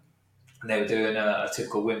 and they were doing a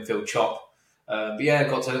typical Winfield chop.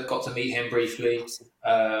 Got to meet him briefly,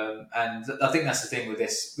 and I think that's the thing with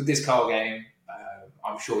this car game.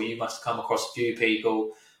 I'm sure you must have come across a few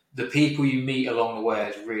people. The people you meet along the way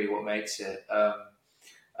is really what makes it.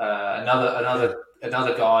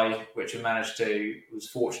 Another guy which was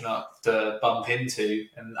fortunate enough to bump into,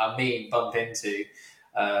 and I mean bump into.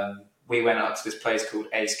 We went up to this place called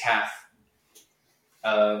Ace Caf,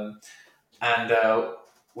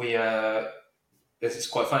 this is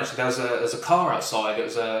quite funny. So there was a car outside. It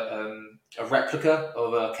was a replica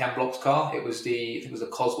of a Ken Block's car. I think it was a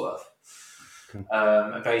Cosworth. Okay.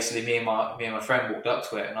 And basically, me and my friend walked up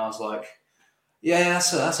to it, and I was like, "Yeah,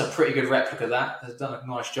 that's a pretty good replica. That has done a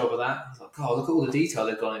nice job of that." I was like, "God, look at all the detail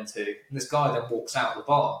they've gone into." And this guy then walks out of the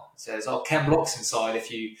bar and says, "Oh, Ken Block's inside.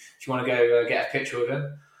 If you want to go get a picture with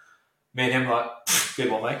him." Me and him like,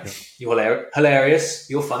 "Good one, mate. You're hilarious.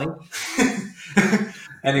 You're funny."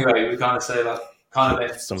 Anyway, we kind of say like. Kind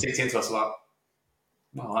of sits into us like,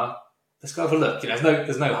 well, let's go have a look.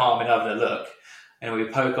 There's no harm in having a look. and we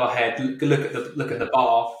poke our head, look at the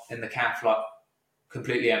bar in the cafe, like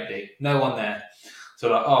completely empty, no one there. So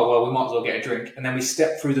like, oh well, we might as well get a drink. And then we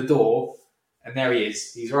step through the door, and there he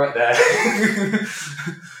is. He's right there.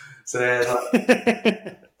 So they're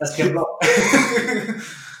like, let's get blocked.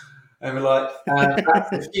 And we're like, that's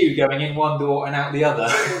the queue going in one door and out the other.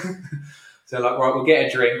 So like, right, we'll get a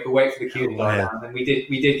drink, we'll wait for the queue to go down. And we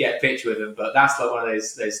did get a picture with him, but that's like one of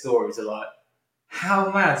those stories of like,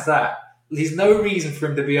 how mad's that? There's no reason for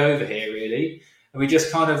him to be over here, really. And we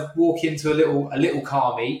just kind of walk into a little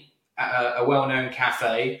car meet at a well-known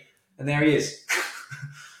cafe, and there he is.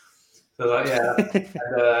 So like,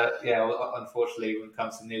 unfortunately, when it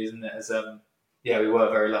comes to news, isn't it? As we were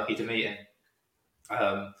very lucky to meet him.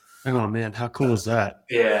 Oh man, how cool is that?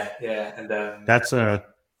 Yeah, and that's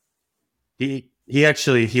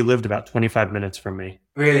he lived about 25 minutes from me.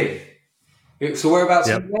 Really? So whereabouts?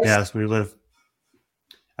 Yep. Yes, we live.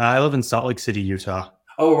 I live in Salt Lake City, Utah.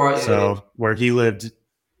 Oh right. So where he lived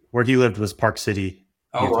was Park City.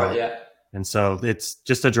 Oh Utah. right, yeah. And so it's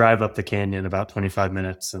just a drive up the canyon, about 25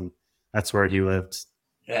 minutes, and that's where he lived.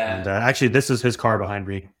 Yeah. And actually, this is his car behind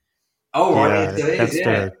me. Oh right,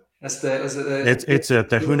 It's the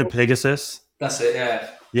Huna Pegasus. That's it, yeah.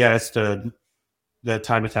 Yeah, it's the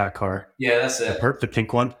Time Attack car. Yeah, that's it. The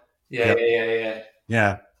pink one. Yeah, yep.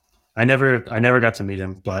 Yeah. I never got to meet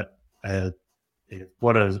him, but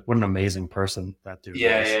what an amazing person that dude is.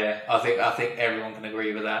 Yeah. I think everyone can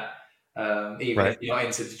agree with that. Even if you're not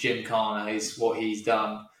into the gymkhana, is what he's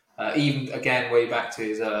done. Even again, way back to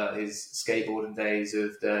his skateboarding days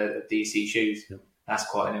of the DC shoes. Yep. That's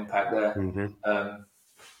quite an impact there. Mm-hmm.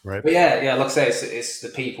 Right. But yeah, like I say, it's the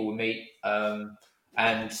people we meet.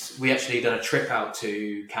 And we actually done a trip out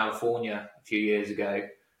to California a few years ago,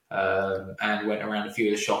 and went around a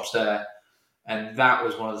few of the shops there. And that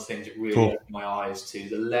was one of the things that really opened my eyes to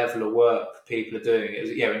the level of work people are doing. It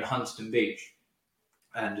was in Huntington Beach,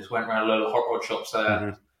 and just went around a lot of hot rod shops there.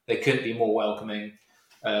 Mm-hmm. They couldn't be more welcoming.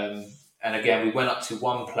 And again, we went up to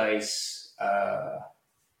one place,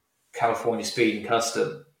 California Speed and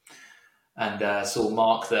Custom, and saw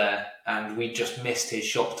Mark there, and we just missed his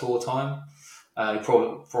shop tour time. He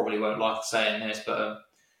probably won't like saying this, but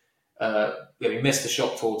we missed the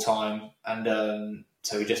shop tour time, and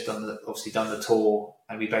so we just done the tour,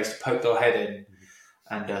 and we basically poked our head in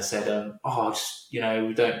and said,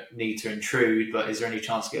 we don't need to intrude, but is there any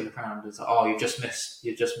chance to get a look around? It's like, you've just missed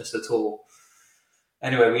the tour.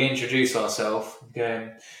 Anyway, we introduced ourselves,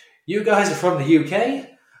 going, you guys are from the UK?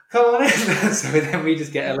 Come on in. So then we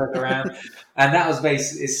just get a look around, and that was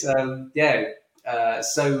basically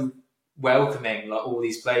so welcoming, like all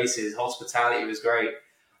these places. Hospitality was great.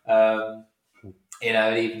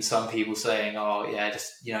 Even some people saying,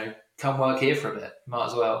 just come work here for a bit, might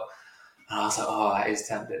as well. And I was like, that is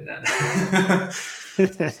tempting then.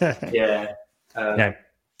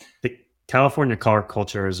 The California car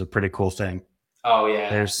culture is a pretty cool thing. Oh yeah,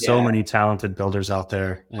 there's so many talented builders out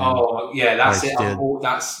there. That's it.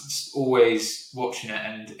 That's always watching it,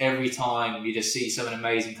 and every time you just see something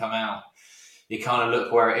amazing come out, you kind of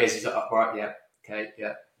look where it is. It's like, right, yeah, okay,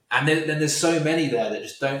 yeah. And then there's so many there that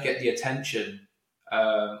just don't get the attention,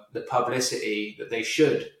 the publicity that they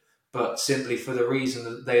should, but simply for the reason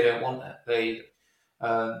that they don't want it.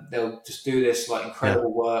 They'll just do this like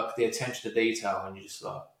incredible work, the attention to detail, and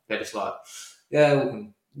they're just like,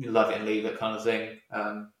 you love it and leave it kind of thing.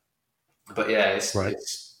 It's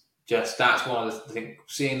just, that's one of the things,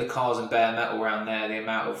 seeing the cars in bare metal around there, the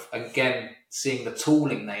amount of, again, seeing the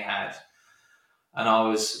tooling they had. And I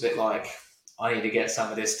was a bit like, I need to get some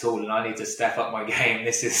of this tooling. I need to step up my game.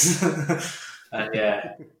 This is, and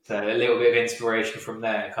so a little bit of inspiration from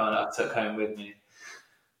there kind of I took home with me.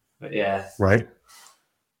 But yeah. Right.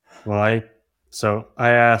 Well, I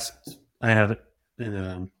had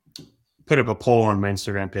put up a poll on my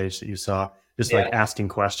Instagram page that you saw, just like asking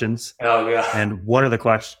questions. Oh yeah. And one of the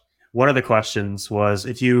questions was,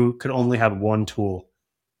 if you could only have one tool,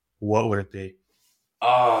 what would it be?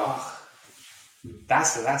 Oh,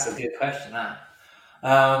 that's a good question. That,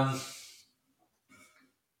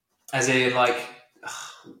 as in like,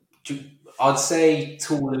 I'd say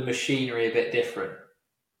tool and machinery a bit different.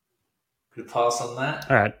 Could pass on that.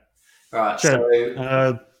 All right. Sure.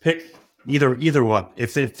 So pick either one.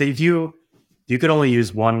 If you could only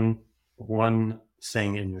use one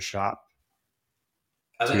thing in your shop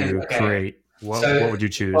to create, what would you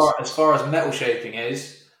choose? As far as metal shaping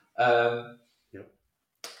is,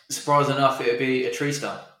 surprise enough, it would be a tree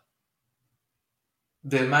stump.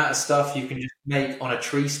 The amount of stuff you can just make on a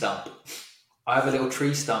tree stump. I have a little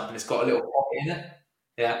tree stump and it's got a little pocket in it.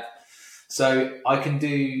 Yeah. So I can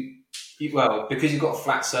do well, because you've got a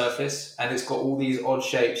flat surface and it's got all these odd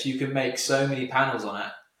shapes, you can make so many panels on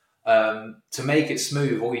it. To make it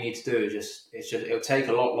smooth, all you need to do is it'll take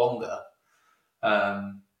a lot longer.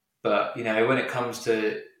 But when it comes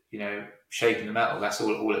to shaping the metal, that's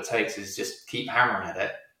all it takes is just keep hammering at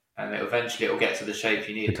it, and eventually it'll get to the shape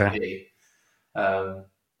you need it to be. But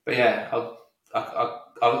yeah,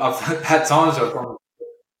 I've had times where I've gone.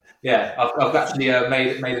 Yeah, I've actually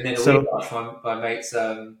made an inner wheel for my mate's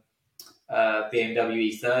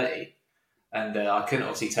BMW E30, and I couldn't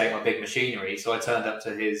obviously take my big machinery, so I turned up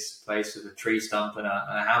to his place with a tree stump and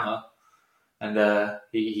a hammer, and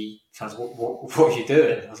he kind of, what are you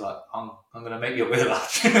doing? I was like, I'm going to make your wheel up.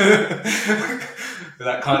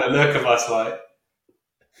 That kind of look of us like,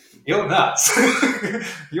 you're nuts.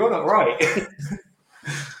 You're not right.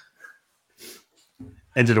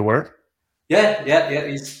 And did it work? Yeah.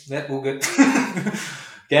 He's all good.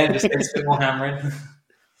 Again, just a bit more hammering.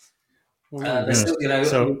 Still,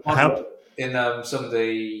 so how in some of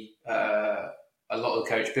the a lot of the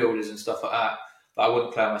coach builders and stuff like that. But I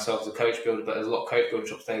wouldn't play myself as a coach builder, but there's a lot of coach builder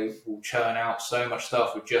shops. They will churn out so much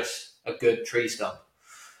stuff with just a good tree stump,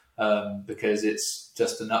 because it's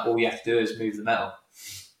just enough. All you have to do is move the metal.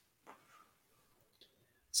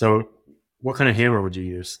 So, what kind of hammer would you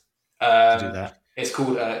use to do that? It's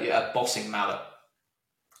called a bossing mallet.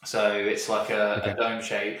 So it's like a dome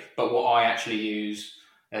shape. But what I actually use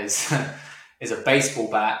is is a baseball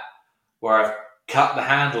bat where I've cut the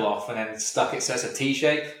handle off and then stuck it so it's a T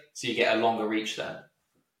shape, so you get a longer reach then.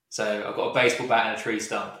 So I've got a baseball bat and a tree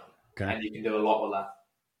stump, and you can do a lot with that.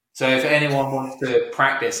 So if anyone wants to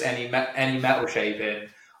practice any metal shaping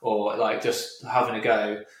or like just having a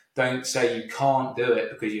go, don't say you can't do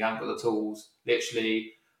it because you haven't got the tools.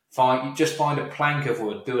 Literally, find a plank of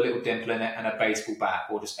wood, do a little dimple in it, and a baseball bat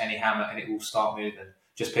or just any hammer, and it will start moving.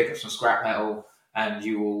 Just pick up some scrap metal, and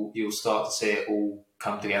you'll start to see it all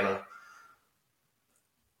come together.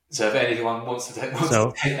 So if anyone wants to take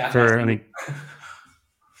that,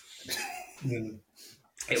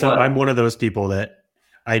 I'm one of those people that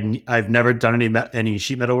I've never done any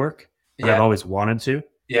sheet metal work, but I've always wanted to.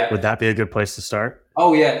 Yeah. Would that be a good place to start?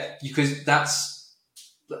 Oh yeah, because that's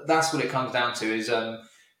what it comes down to. Is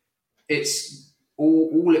it's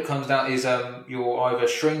all it comes down is you're either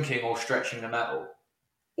shrinking or stretching the metal,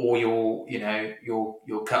 or you're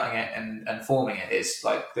cutting it and forming it. It's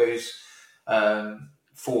like those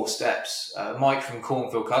 4 steps. Mike from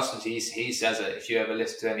Cornfield Customs, he says it. If you ever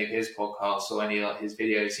listen to any of his podcasts or any of his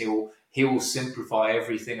videos, he will simplify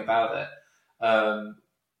everything about it.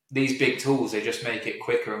 These big tools, they just make it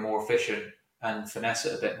quicker and more efficient and finesse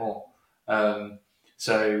it a bit more.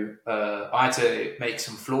 So I had to make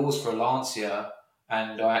some floors for a Lancia,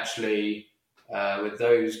 and I actually, with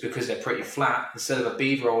those, because they're pretty flat, instead of a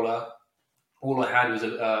bead roller, all I had was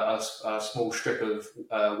a small strip of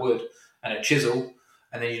wood and a chisel,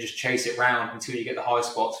 and then you just chase it round until you get the high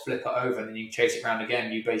spots, flip it over, and then you chase it round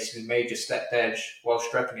again. You basically made your stepped edge while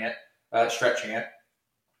stretching it.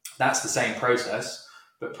 That's the same process,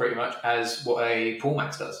 but pretty much as what a pull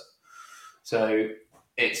max does. So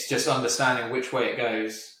it's just understanding which way it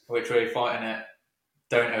goes, which way you're fighting it.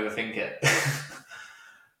 Don't overthink it.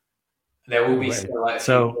 There will be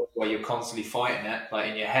still where you're constantly fighting it,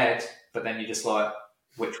 like in your head, but then you're just like,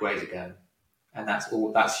 which way is it going? And that's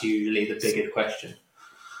usually the biggest question.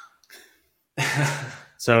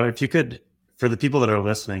 So if you could, for the people that are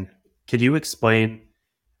listening, could you explain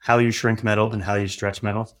how you shrink metal and how you stretch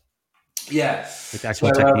metal? Yeah. Like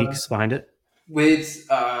actual techniques behind it? With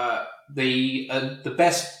the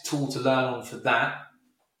best tool to learn on for that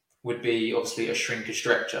would be obviously a shrinker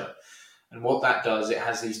stretcher. And what that does, it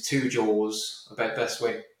has these 2 jaws, I bet best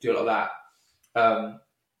way to do it like that,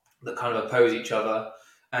 that kind of oppose each other.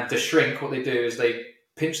 And to shrink, what they do is they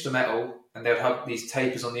pinch the metal, and they'll have these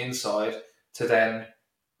tapers on the inside to then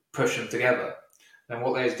push them together. And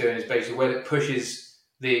what they're doing is basically when it pushes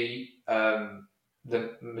the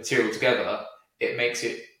material together, it makes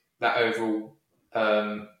it that overall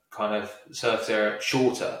kind of surface area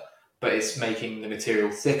shorter, but it's making the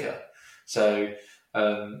material thicker. So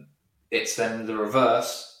it's then the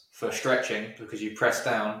reverse for stretching, because you press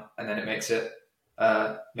down and then it makes it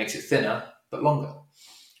thinner but longer.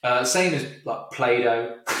 Same as like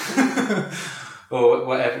Play-Doh or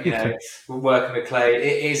whatever, working with clay.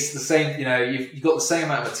 It is the same, you've got the same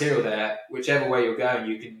amount of material there. Whichever way you're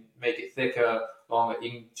going, you can make it thicker, longer.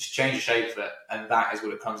 You can just change the shape of it, and that is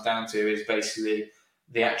what it comes down to. Is basically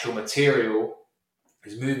the actual material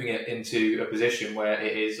is moving it into a position where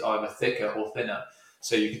it is either thicker or thinner.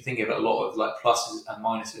 So you can think of it a lot of like pluses and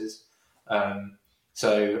minuses.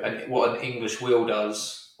 So what an English wheel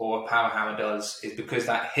does, or a power hammer does is because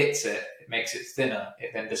that hits it, it makes it thinner. It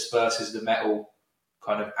then disperses the metal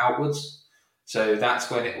kind of outwards. So that's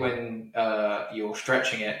when you're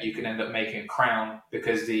stretching it, you can end up making a crown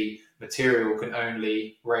because the material can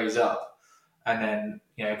only raise up and then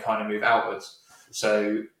kind of move outwards.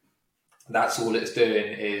 So that's all it's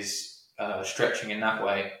doing is stretching in that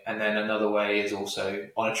way. And then another way is also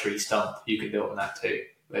on a tree stump. You can do it on that too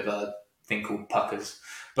with a thing called puckers,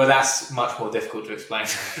 but that's much more difficult to explain.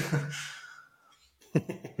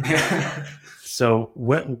 So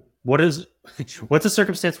what's a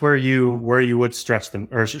circumstance where you would stretch them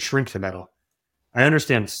or shrink the metal? I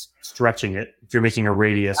understand stretching it if you're making a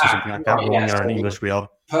radius or something like that, rolling it on an English wheel.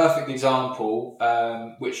 Perfect example,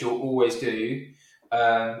 which you'll always do,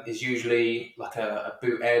 is usually like a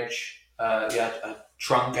boot edge, a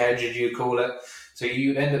trunk edge, as you call it. So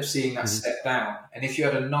you'd end up seeing that step down. And if you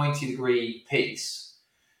had a 90-degree piece,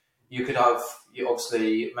 you could have, you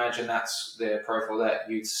obviously imagine that's the profile there.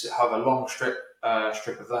 You'd have a long strip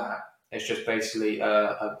of that. It's just basically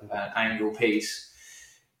an angle piece.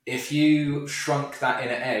 If you shrunk that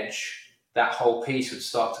inner edge, that whole piece would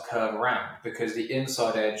start to curve around because the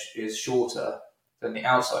inside edge is shorter than the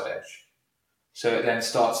outside edge. So it then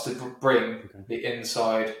starts to bring the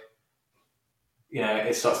inside,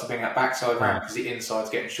 it starts to bring that backside around because the inside's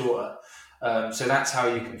getting shorter. So that's how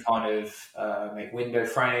you can kind of make window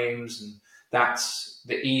frames, and that's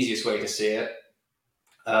the easiest way to see it.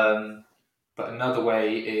 But another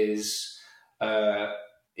way is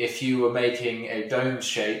if you were making a dome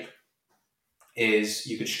shape, is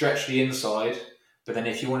you could stretch the inside, but then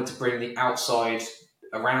if you wanted to bring the outside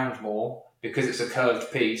around more, because it's a curved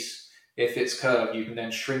piece, if it's curved, you can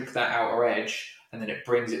then shrink that outer edge, and then it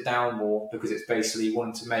brings it down more because it's basically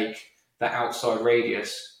wanting to make that outside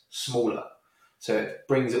radius smaller. So it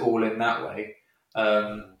brings it all in that way.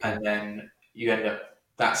 And then you end up,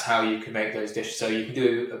 that's how you can make those dishes. So you can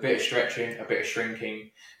do a bit of stretching, a bit of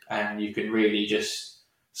shrinking, and you can really just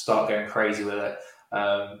start going crazy with it.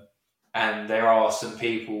 And there are some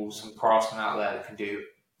people, some craftsmen out there that can do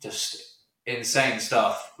just insane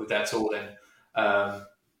stuff with their tooling. And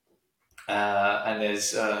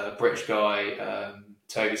there's a British guy,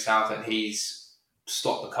 Toby Southend, he's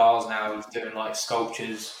stopped the cars now. He's doing like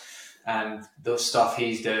sculptures, and the stuff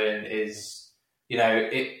he's doing is,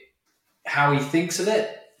 how he thinks of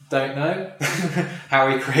it, don't know. How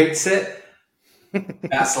he creates it,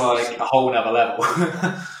 that's like a whole nother level.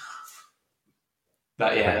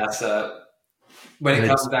 But yeah, that's when it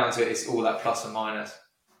comes down to it, it's all that plus and minus.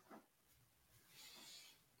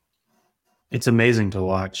 It's amazing to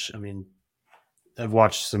watch. I mean, I've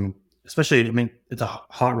watched some, especially, it's a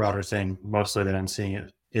hot rodder thing mostly that I'm seeing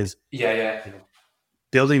it is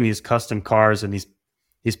building these custom cars and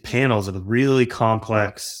these panels of really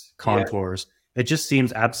complex contours. It just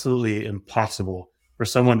seems absolutely impossible for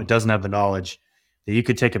someone that doesn't have the knowledge that you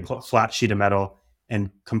could take a flat sheet of metal and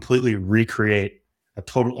completely recreate a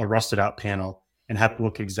rusted out panel and have it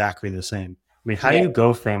look exactly the same. I mean, how do you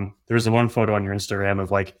go from, there's one photo on your Instagram of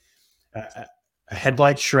like a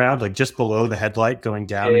headlight shroud, like just below the headlight going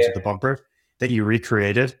down into the bumper that you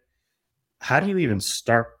recreated. How do you even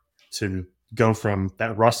start to go from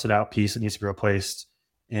that rusted out piece that needs to be replaced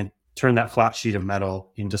and turn that flat sheet of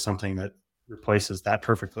metal into something that replaces that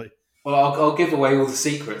perfectly? Well, I'll give away all the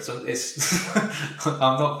secrets. I'm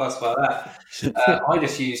not fussed by that. I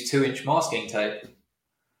just use 2-inch masking tape.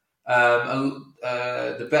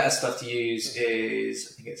 The better stuff to use is,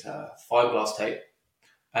 I think it's fiberglass tape.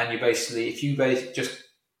 And you basically, if you just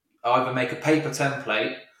either make a paper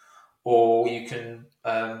template, or you can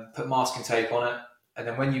put masking tape on it, and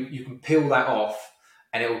then when you can peel that off,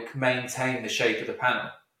 and it will maintain the shape of the panel.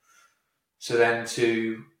 So then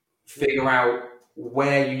to figure out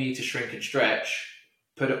where you need to shrink and stretch,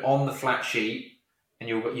 put it on the flat sheet, and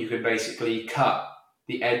you can basically cut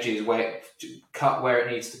the edges where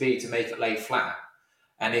it needs to be to make it lay flat.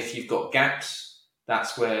 And if you've got gaps,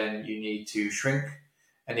 that's when you need to shrink.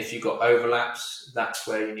 And if you've got overlaps, that's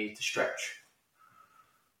where you need to stretch.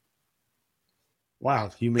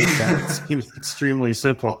 Wow, you made that seem extremely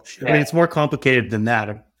simple. Yeah. I mean, it's more complicated than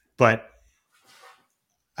that, but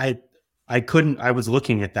I was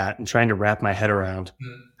looking at that and trying to wrap my head around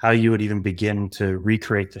how you would even begin to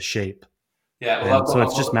recreate the shape. Yeah, well,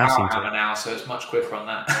 it's just masking tape now, so it's much quicker on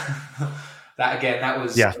that. That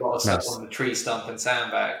was a lot of stuff on the tree stump and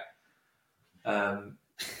sandbag.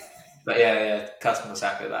 But yeah, customers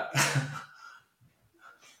happy with that.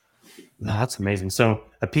 No, that's amazing. So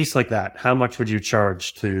a piece like that, how much would you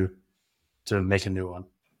charge to make a new one?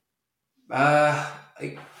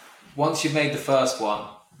 Once you've made the first one,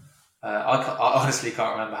 I honestly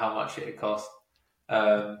can't remember how much it cost.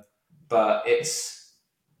 But I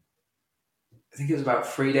think it was about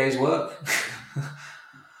 3 days work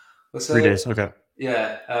or so. 3 days. Okay.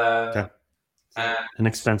 Yeah. Okay. And An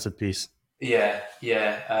expensive piece. yeah.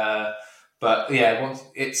 But yeah,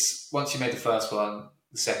 once you made the first one,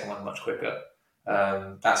 the second one much quicker.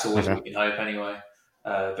 That's always Okay. what you hope anyway.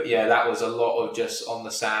 But yeah, that was a lot of just on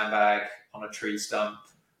the sandbag on a tree stump.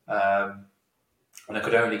 And I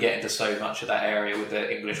could only get into so much of that area with the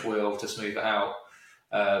English wheel to smooth it out.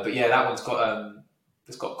 But yeah, that one's got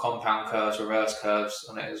it's got compound curves, reverse curves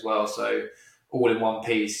on it as well. So all in one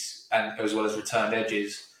piece, and as well as returned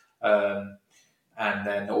edges. And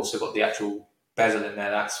then also got the actual bezel in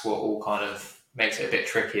there. That's what all kind of makes it a bit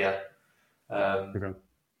trickier. Okay.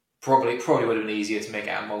 Probably would have been easier to make it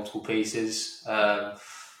out of multiple pieces, but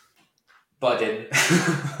I didn't.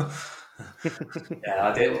 Yeah,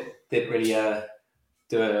 I didn't really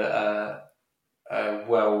do a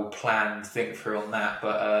well planned think through on that,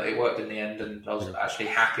 but it worked in the end, and I was actually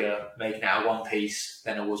happier making it out of one piece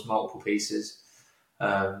than it was multiple pieces.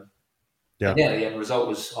 Yeah. Yeah, the end result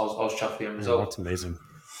was I was chuffed with the end result. That's amazing.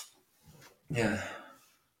 Yeah.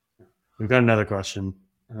 We've got another question.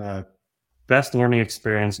 Best learning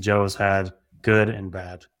experience Joe's had, good and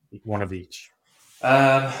bad, one of each.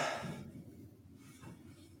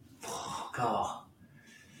 God,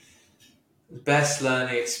 best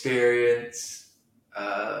learning experience.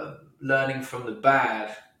 Learning from the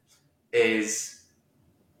bad is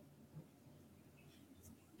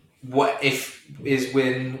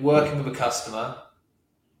when working with a customer.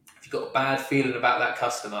 If you've got a bad feeling about that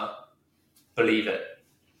customer, believe it,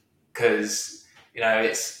 because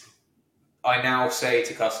I now say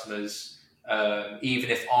to customers, even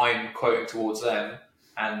if I'm quoting towards them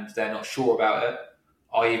and they're not sure about it,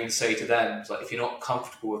 I even say to them, like, if you're not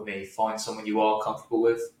comfortable with me, find someone you are comfortable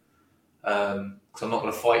with, because I'm not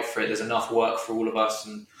going to fight for it. There's enough work for all of us,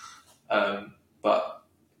 but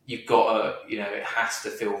you've got to, it has to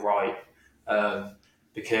feel right,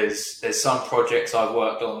 because there's some projects I've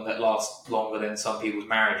worked on that last longer than some people's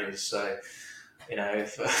marriages. So,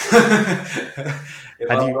 if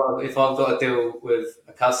I've got to deal with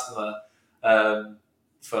a customer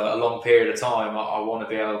for a long period of time, I want to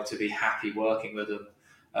be able to be happy working with them.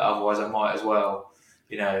 Otherwise, I might as well,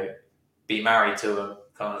 be married to them,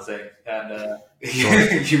 kind of thing. And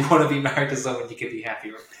you want to be married to someone you can be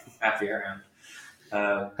happy around.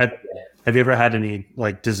 Have you ever had any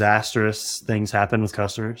like disastrous things happen with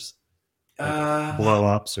customers? Like blow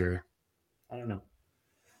ups or I don't know.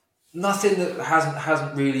 Nothing that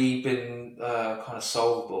hasn't really been kind of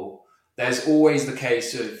solvable. There's always the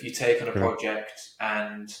case of you take on a project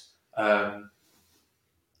and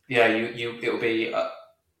it'll be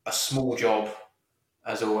a small job,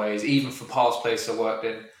 as always. Even for past places I worked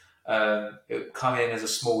in, it would come in as a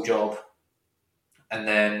small job, and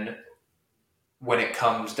then when it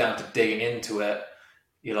comes down to digging into it,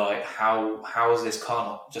 you're like, how has this car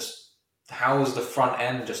not just? How has the front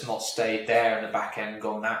end just not stayed there and the back end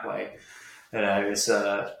gone that way? It's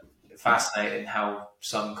fascinating how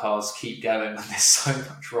some cars keep going when there's so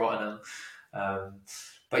much rot in them.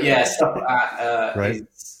 But yeah, stuff like that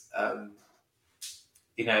is,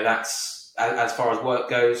 that's as far as work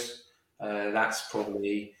goes. That's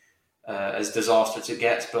probably as disastrous as it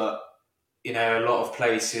gets. But a lot of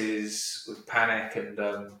places with panic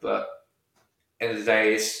but end of the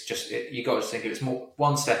day, it's just you got to think it's more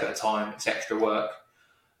one step at a time. It's extra work,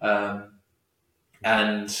 and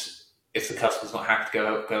if the customer's not happy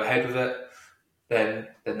to go ahead with it, then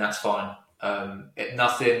that's fine.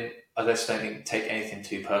 Nothing. I just don't think take anything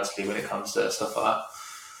too personally when it comes to stuff like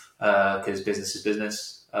that, because business is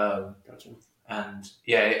business. And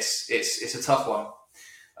yeah, it's a tough one.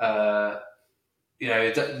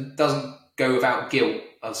 It doesn't go without guilt.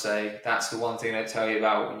 I'll say that's the one thing they tell you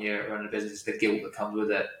about when you're running a business: the guilt that comes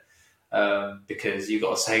with it. Because you've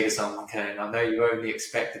got to say to someone, "Okay, I know you only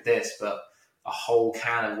expected this, but a whole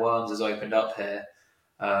can of worms has opened up here."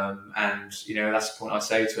 And that's the point I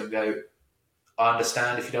say to them: "Go, I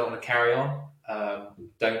understand if you don't want to carry on.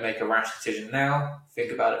 Don't make a rash decision now.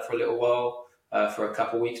 Think about it for a little while, for a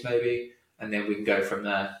couple of weeks maybe, and then we can go from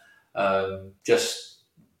there. Just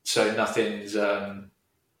so nothing's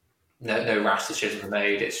no rash decisions are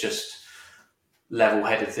made. It's just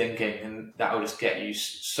level-headed thinking, and that will just get you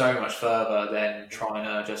so much further than trying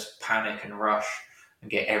to just panic and rush and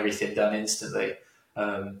get everything done instantly.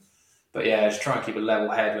 But yeah, just try and keep a level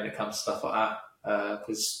head when it comes to stuff like that,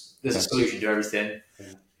 because there's a solution to everything.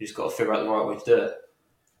 You just got to figure out the right way to do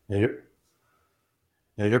it.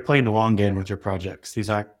 You're playing the long game with your projects. These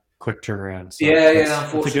aren't quick turnarounds. So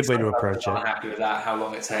unfortunately, it's a good way to approach it. I'm not happy with that, how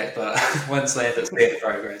long it takes, but once they end up seeing the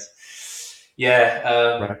progress.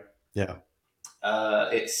 Yeah. Right. Yeah.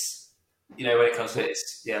 It's, when it comes to it,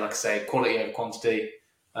 it's, like I say, quality over quantity,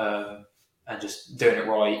 and just doing it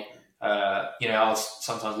right. I'll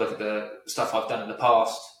sometimes look at the stuff I've done in the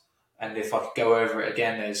past, and if I could go over it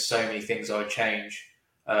again, there's so many things I would change.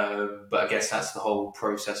 But I guess that's the whole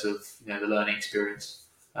process of the learning experience.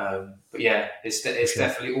 But yeah, it's Sure.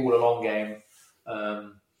 definitely all a long game.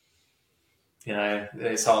 Um,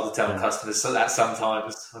 it's hard to tell customers that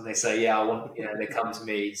sometimes when they say, I want, they come to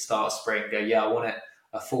me, start of spring, go, I want it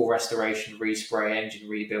a full restoration, respray, engine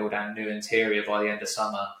rebuild, and new interior by the end of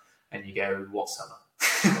summer. And you go, what summer?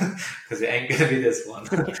 Because it ain't going to be this one.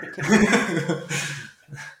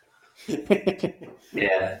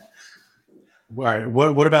 Yeah. All right.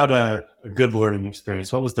 What about a good learning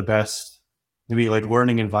experience? What was the best, maybe like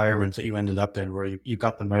learning environment that you ended up in where you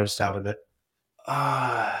got the most out of it?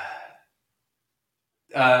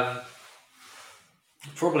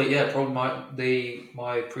 Probably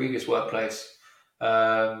my previous workplace,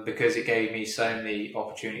 because it gave me so many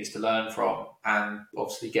opportunities to learn from and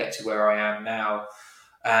obviously get to where I am now.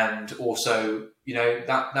 And also,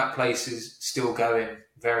 that place is still going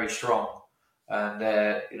very strong, and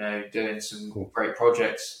they're doing some great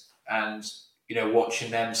projects, and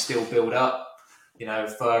watching them still build up,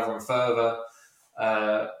 further and further.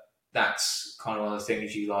 That's kind of one of the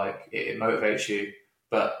things you like. It motivates you.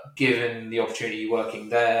 But given the opportunity working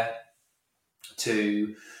there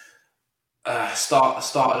to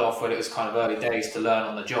started off when it was kind of early days to learn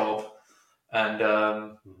on the job, and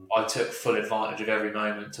I took full advantage of every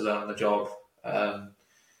moment to learn on the job. There'll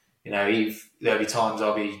be times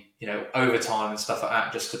I'll be overtime and stuff like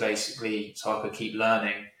that just to basically so I could keep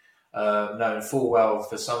learning, knowing full well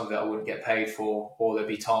for some of it I wouldn't get paid for, or there'd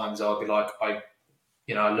be times I'll be like I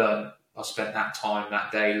spent that time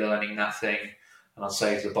that day learning that thing, and I'd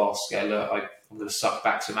say to the boss, look, I'm going to suck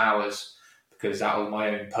back some hours because that was my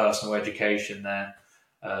own personal education there.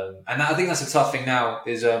 And I think that's a tough thing now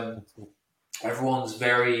is everyone's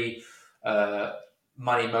very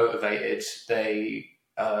money motivated. They,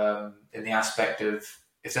 in the aspect of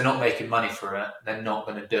if they're not making money for it, they're not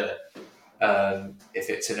going to do it. If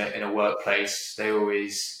it's in a workplace, they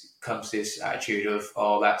always come to this attitude of,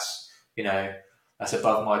 that's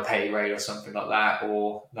above my pay rate or something like that,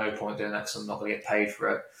 or no point doing that because I'm not going to get paid for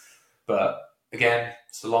it. But again,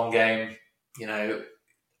 it's a long game. You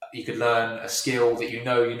could learn a skill that you're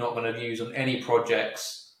not going to use on any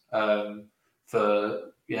projects or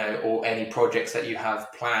any projects that you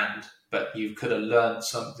have planned, but you could have learned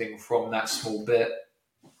something from that small bit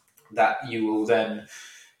that you will then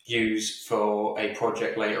use for a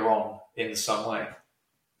project later on in some way.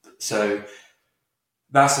 So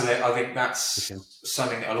that's it. I think that's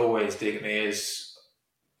something that'll always dig at me is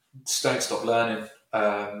just don't stop learning,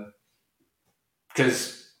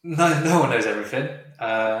 because no one knows everything.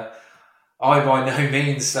 I by no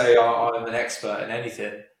means say I'm an expert in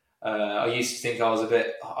anything. I used to think I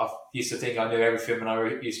knew everything when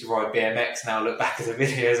I used to ride BMX. Now I look back at the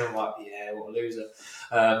videos and I'm like, yeah, what a loser.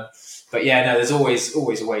 But yeah, no, there's always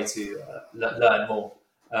a way to learn more.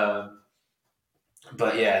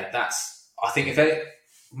 But yeah, I think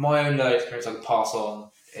my own learning experience I could pass on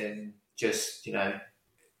and just,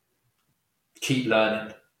 keep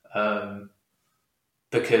learning.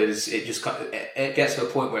 Because it just it gets to a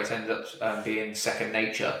point where it ends up being second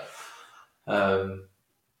nature.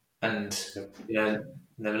 And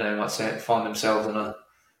never know, might find themselves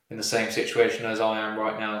in the same situation as I am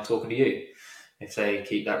right now talking to you, if they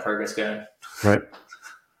keep that progress going. Right.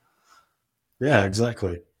 Yeah,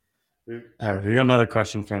 exactly. We got another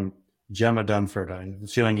question from Gemma Dunford. I'm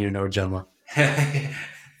feeling Gemma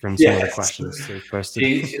from some of the questions they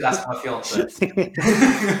posted. That's my fiance.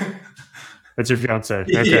 That's your fiance.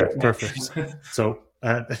 Okay, perfect. So,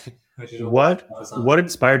 what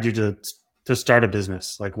inspired you to start a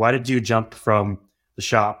business? Like, why did you jump from the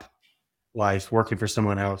shop life, working for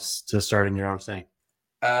someone else, to starting your own thing?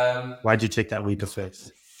 Why did you take that leap of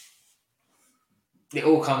faith? It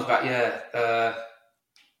all comes back,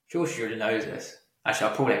 sure she already knows this.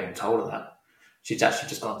 Actually, I probably haven't told her that. She's actually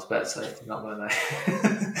just gone to bed, so I'm not going to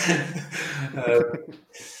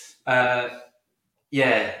know.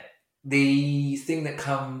 The thing that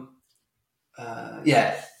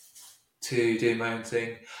to do my own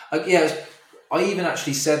thing. I even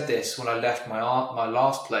actually said this when I left my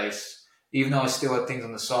last place. Even though I still had things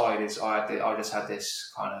on the side, I just had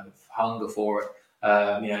this kind of hunger for it.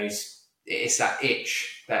 It's that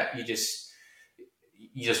itch that you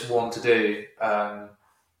just want to do.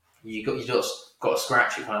 You just got to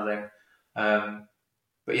scratch it, kind of thing.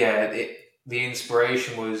 But yeah, the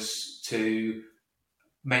inspiration was to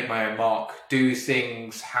make my own mark, do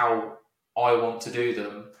things how I want to do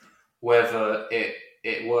them, whether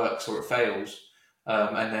it works or it fails,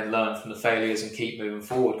 and then learn from the failures and keep moving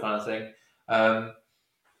forward, kind of thing.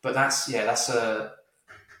 But that's the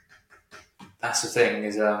thing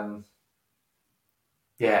is,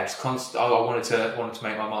 it's constant. I wanted to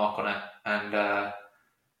make my mark on it, and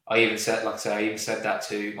I even said, like I said, that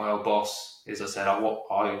to my old boss. Is I said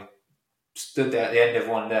I stood there at the end of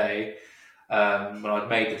one day when I'd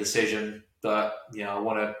made the decision that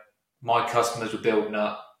my customers were building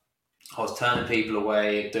up. I was turning people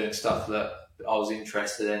away, doing stuff that I was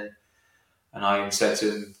interested in, and I even said to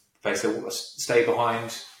him, basically, stay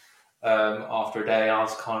behind after a day. I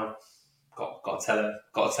was kind of got to tell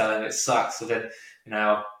him it sucks. I did,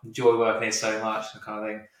 I enjoy working here so much, and kind of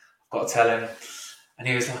thing. I've got to tell him, and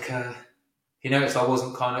he was like, he noticed I was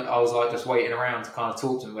like just waiting around to kind of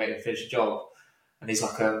talk to him, waiting to finish the job, and he's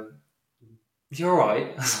like, "You all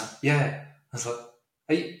right?" I was like, "Yeah." I was like,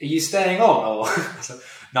 "Are you staying on?" Or I was like,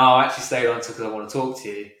 "No, I actually stayed on because I want to talk to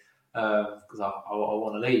you because I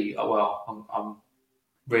want to leave. Well, I'm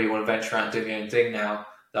really want to venture out and do my own thing now.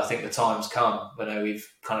 I think the time's come. I know we've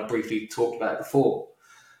kind of briefly talked about it before."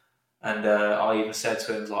 And I even said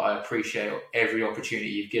to him, like, I appreciate every opportunity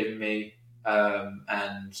you've given me,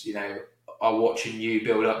 and I'm watching you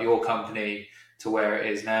build up your company to where it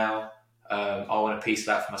is now. I want a piece of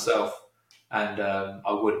that for myself, and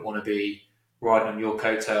I wouldn't want to be riding on your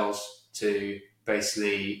coattails to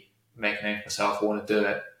basically make a name for myself. I want to do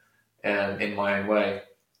it in my own way.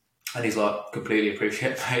 And he's like, completely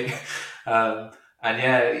appreciate it, mate. And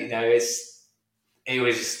yeah, it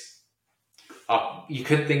was just, you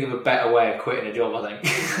couldn't think of a better way of quitting a job, I think.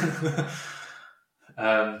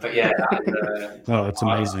 But yeah, oh, it's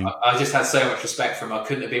amazing. I just had so much respect for him. I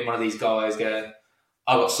couldn't have been one of these guys going,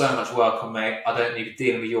 I've got so much work on, mate. I don't need to be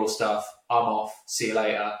dealing with your stuff. I'm off. See you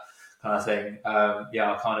later, kind of thing. I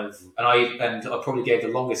probably gave the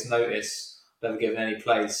longest notice I've ever given any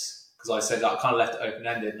place, because I said that I kind of left it open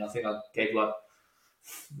ended, and I think I gave like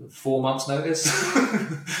 4 months notice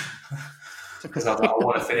because I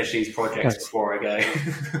want to finish these projects before I go.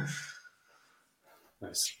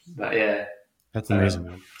 Nice. But yeah, that's amazing,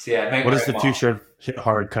 man. So yeah, what is the future of Hit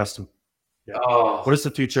Hard Custom? Yeah. Oh, what does the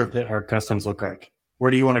future of Hit Hard Customs look like? Where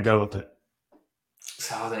do you want to go with it?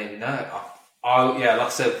 So I don't even know. Like I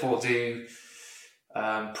said before, do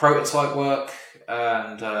prototype work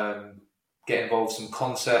and get involved in some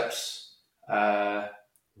concepts.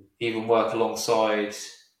 Even work alongside,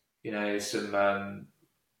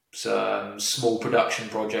 some small production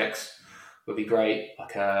projects would be great.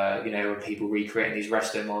 Like when people recreating these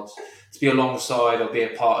resto mods, to be alongside or be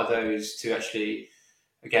a part of those, to actually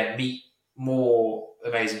again meet more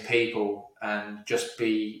amazing people and just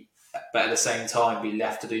be, but at the same time be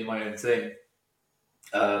left to do my own thing.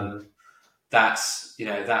 That'd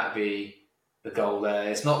be the goal there.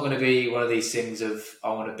 It's not going to be one of these things of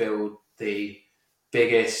I want to build the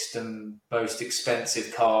biggest and most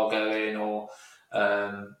expensive car going, or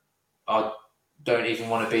I don't even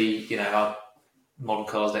want to be, modern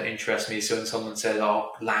cars don't interest me. So when someone says,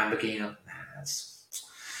 "Oh, Lamborghini,"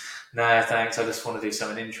 no, thanks. I just want to do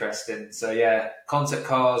something interesting. So yeah, concept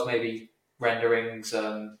cars, maybe renderings,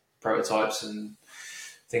 prototypes, and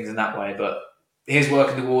things in that way. But here's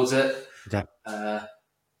working towards it. Yeah.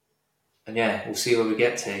 And yeah, we'll see where we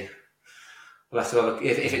get to. We'll have to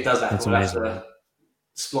if it does happen, we'll have to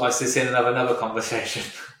splice this in and have another conversation.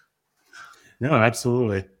 No,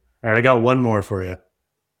 absolutely. All right, I got one more for you.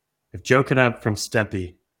 If Joe could have from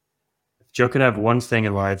Steppy, if Joe could have one thing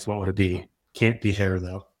in life, what would it be? Can't be hair,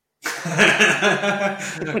 though. I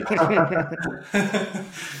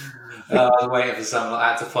was waiting for something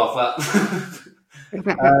like that to pop up.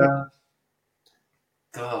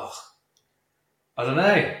 God, I don't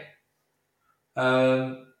know.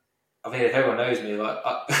 I mean, if everyone knows me, like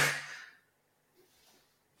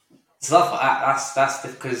stuff like that, that's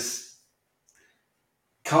because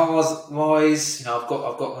cars wise, I've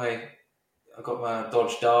got my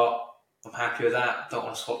Dodge Dart. I'm happy with that. Don't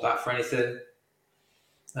want to swap that for anything.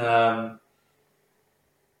 But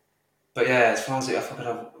yeah, as far as if I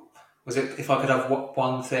could have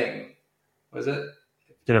one thing, was it? If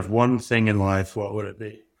you could have one thing in life, what would it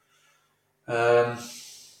be?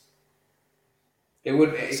 It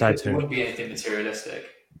wouldn't be anything materialistic.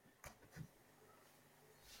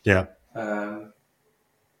 Yeah.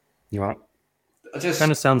 You want? It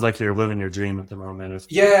kind of sounds like you're living your dream at the moment.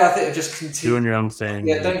 Yeah, I think I just continue doing your own thing.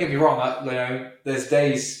 Yeah, don't get me wrong. There's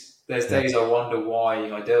days I wonder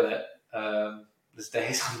why I do it. There's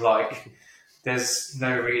days I'm like, there's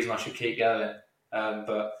no reason I should keep going.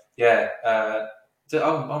 But yeah,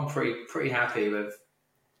 I'm pretty happy with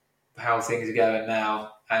how things are going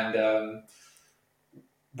now, and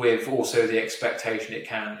with also the expectation it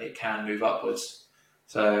can move upwards.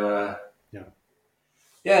 So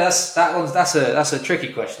that's a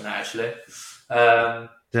tricky question actually.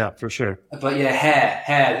 Yeah, for sure. But yeah,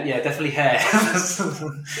 hair, yeah, definitely hair.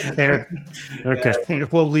 Hair. Okay, yeah.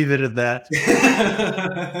 We'll leave it at that.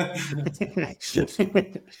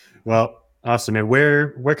 Well, awesome, man.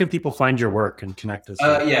 Where can people find your work and connect us?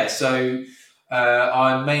 So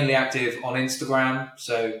I'm mainly active on Instagram,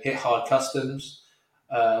 so Hit Hard Customs.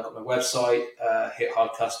 I've got my website,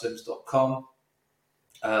 hithardcustoms.com.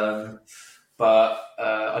 But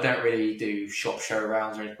I don't really do shop show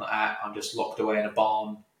rounds or anything like that. I'm just locked away in a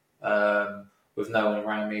barn with no one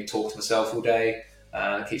around me, talk to myself all day.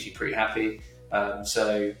 Keeps me pretty happy.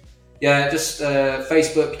 So yeah, just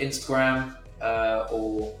Facebook, Instagram,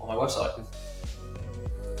 or on my website.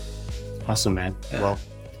 Awesome, man. Yeah. Well,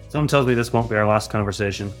 someone tells me this won't be our last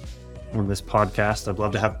conversation on this podcast. I'd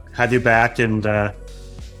love to have you back, and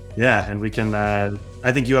and we can.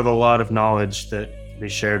 I think you have a lot of knowledge that can be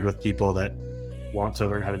shared with people that want to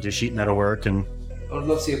learn how to do sheet metal work. And I would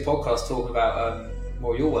love to see a podcast talking about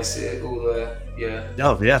more your work, all the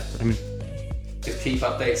Oh yeah, I mean, just keep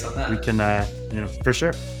updates on that. We can, for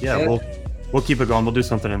sure. Yeah, we'll keep it going. We'll do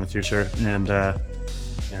something in the future, and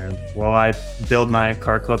while I build my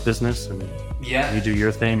car club business and you do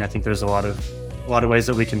your thing, I think there's a lot of ways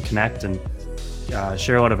that we can connect and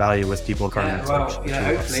share a lot of value with people. Hopefully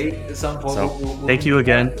at some point. So we'll thank you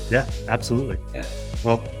again. Yeah, absolutely. Yeah.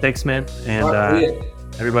 Well, thanks, man, and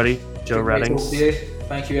everybody. Joe Reddings.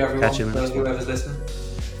 Thank you, everyone. Whoever's listening.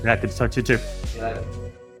 Yeah, good to talk to you too. See you later.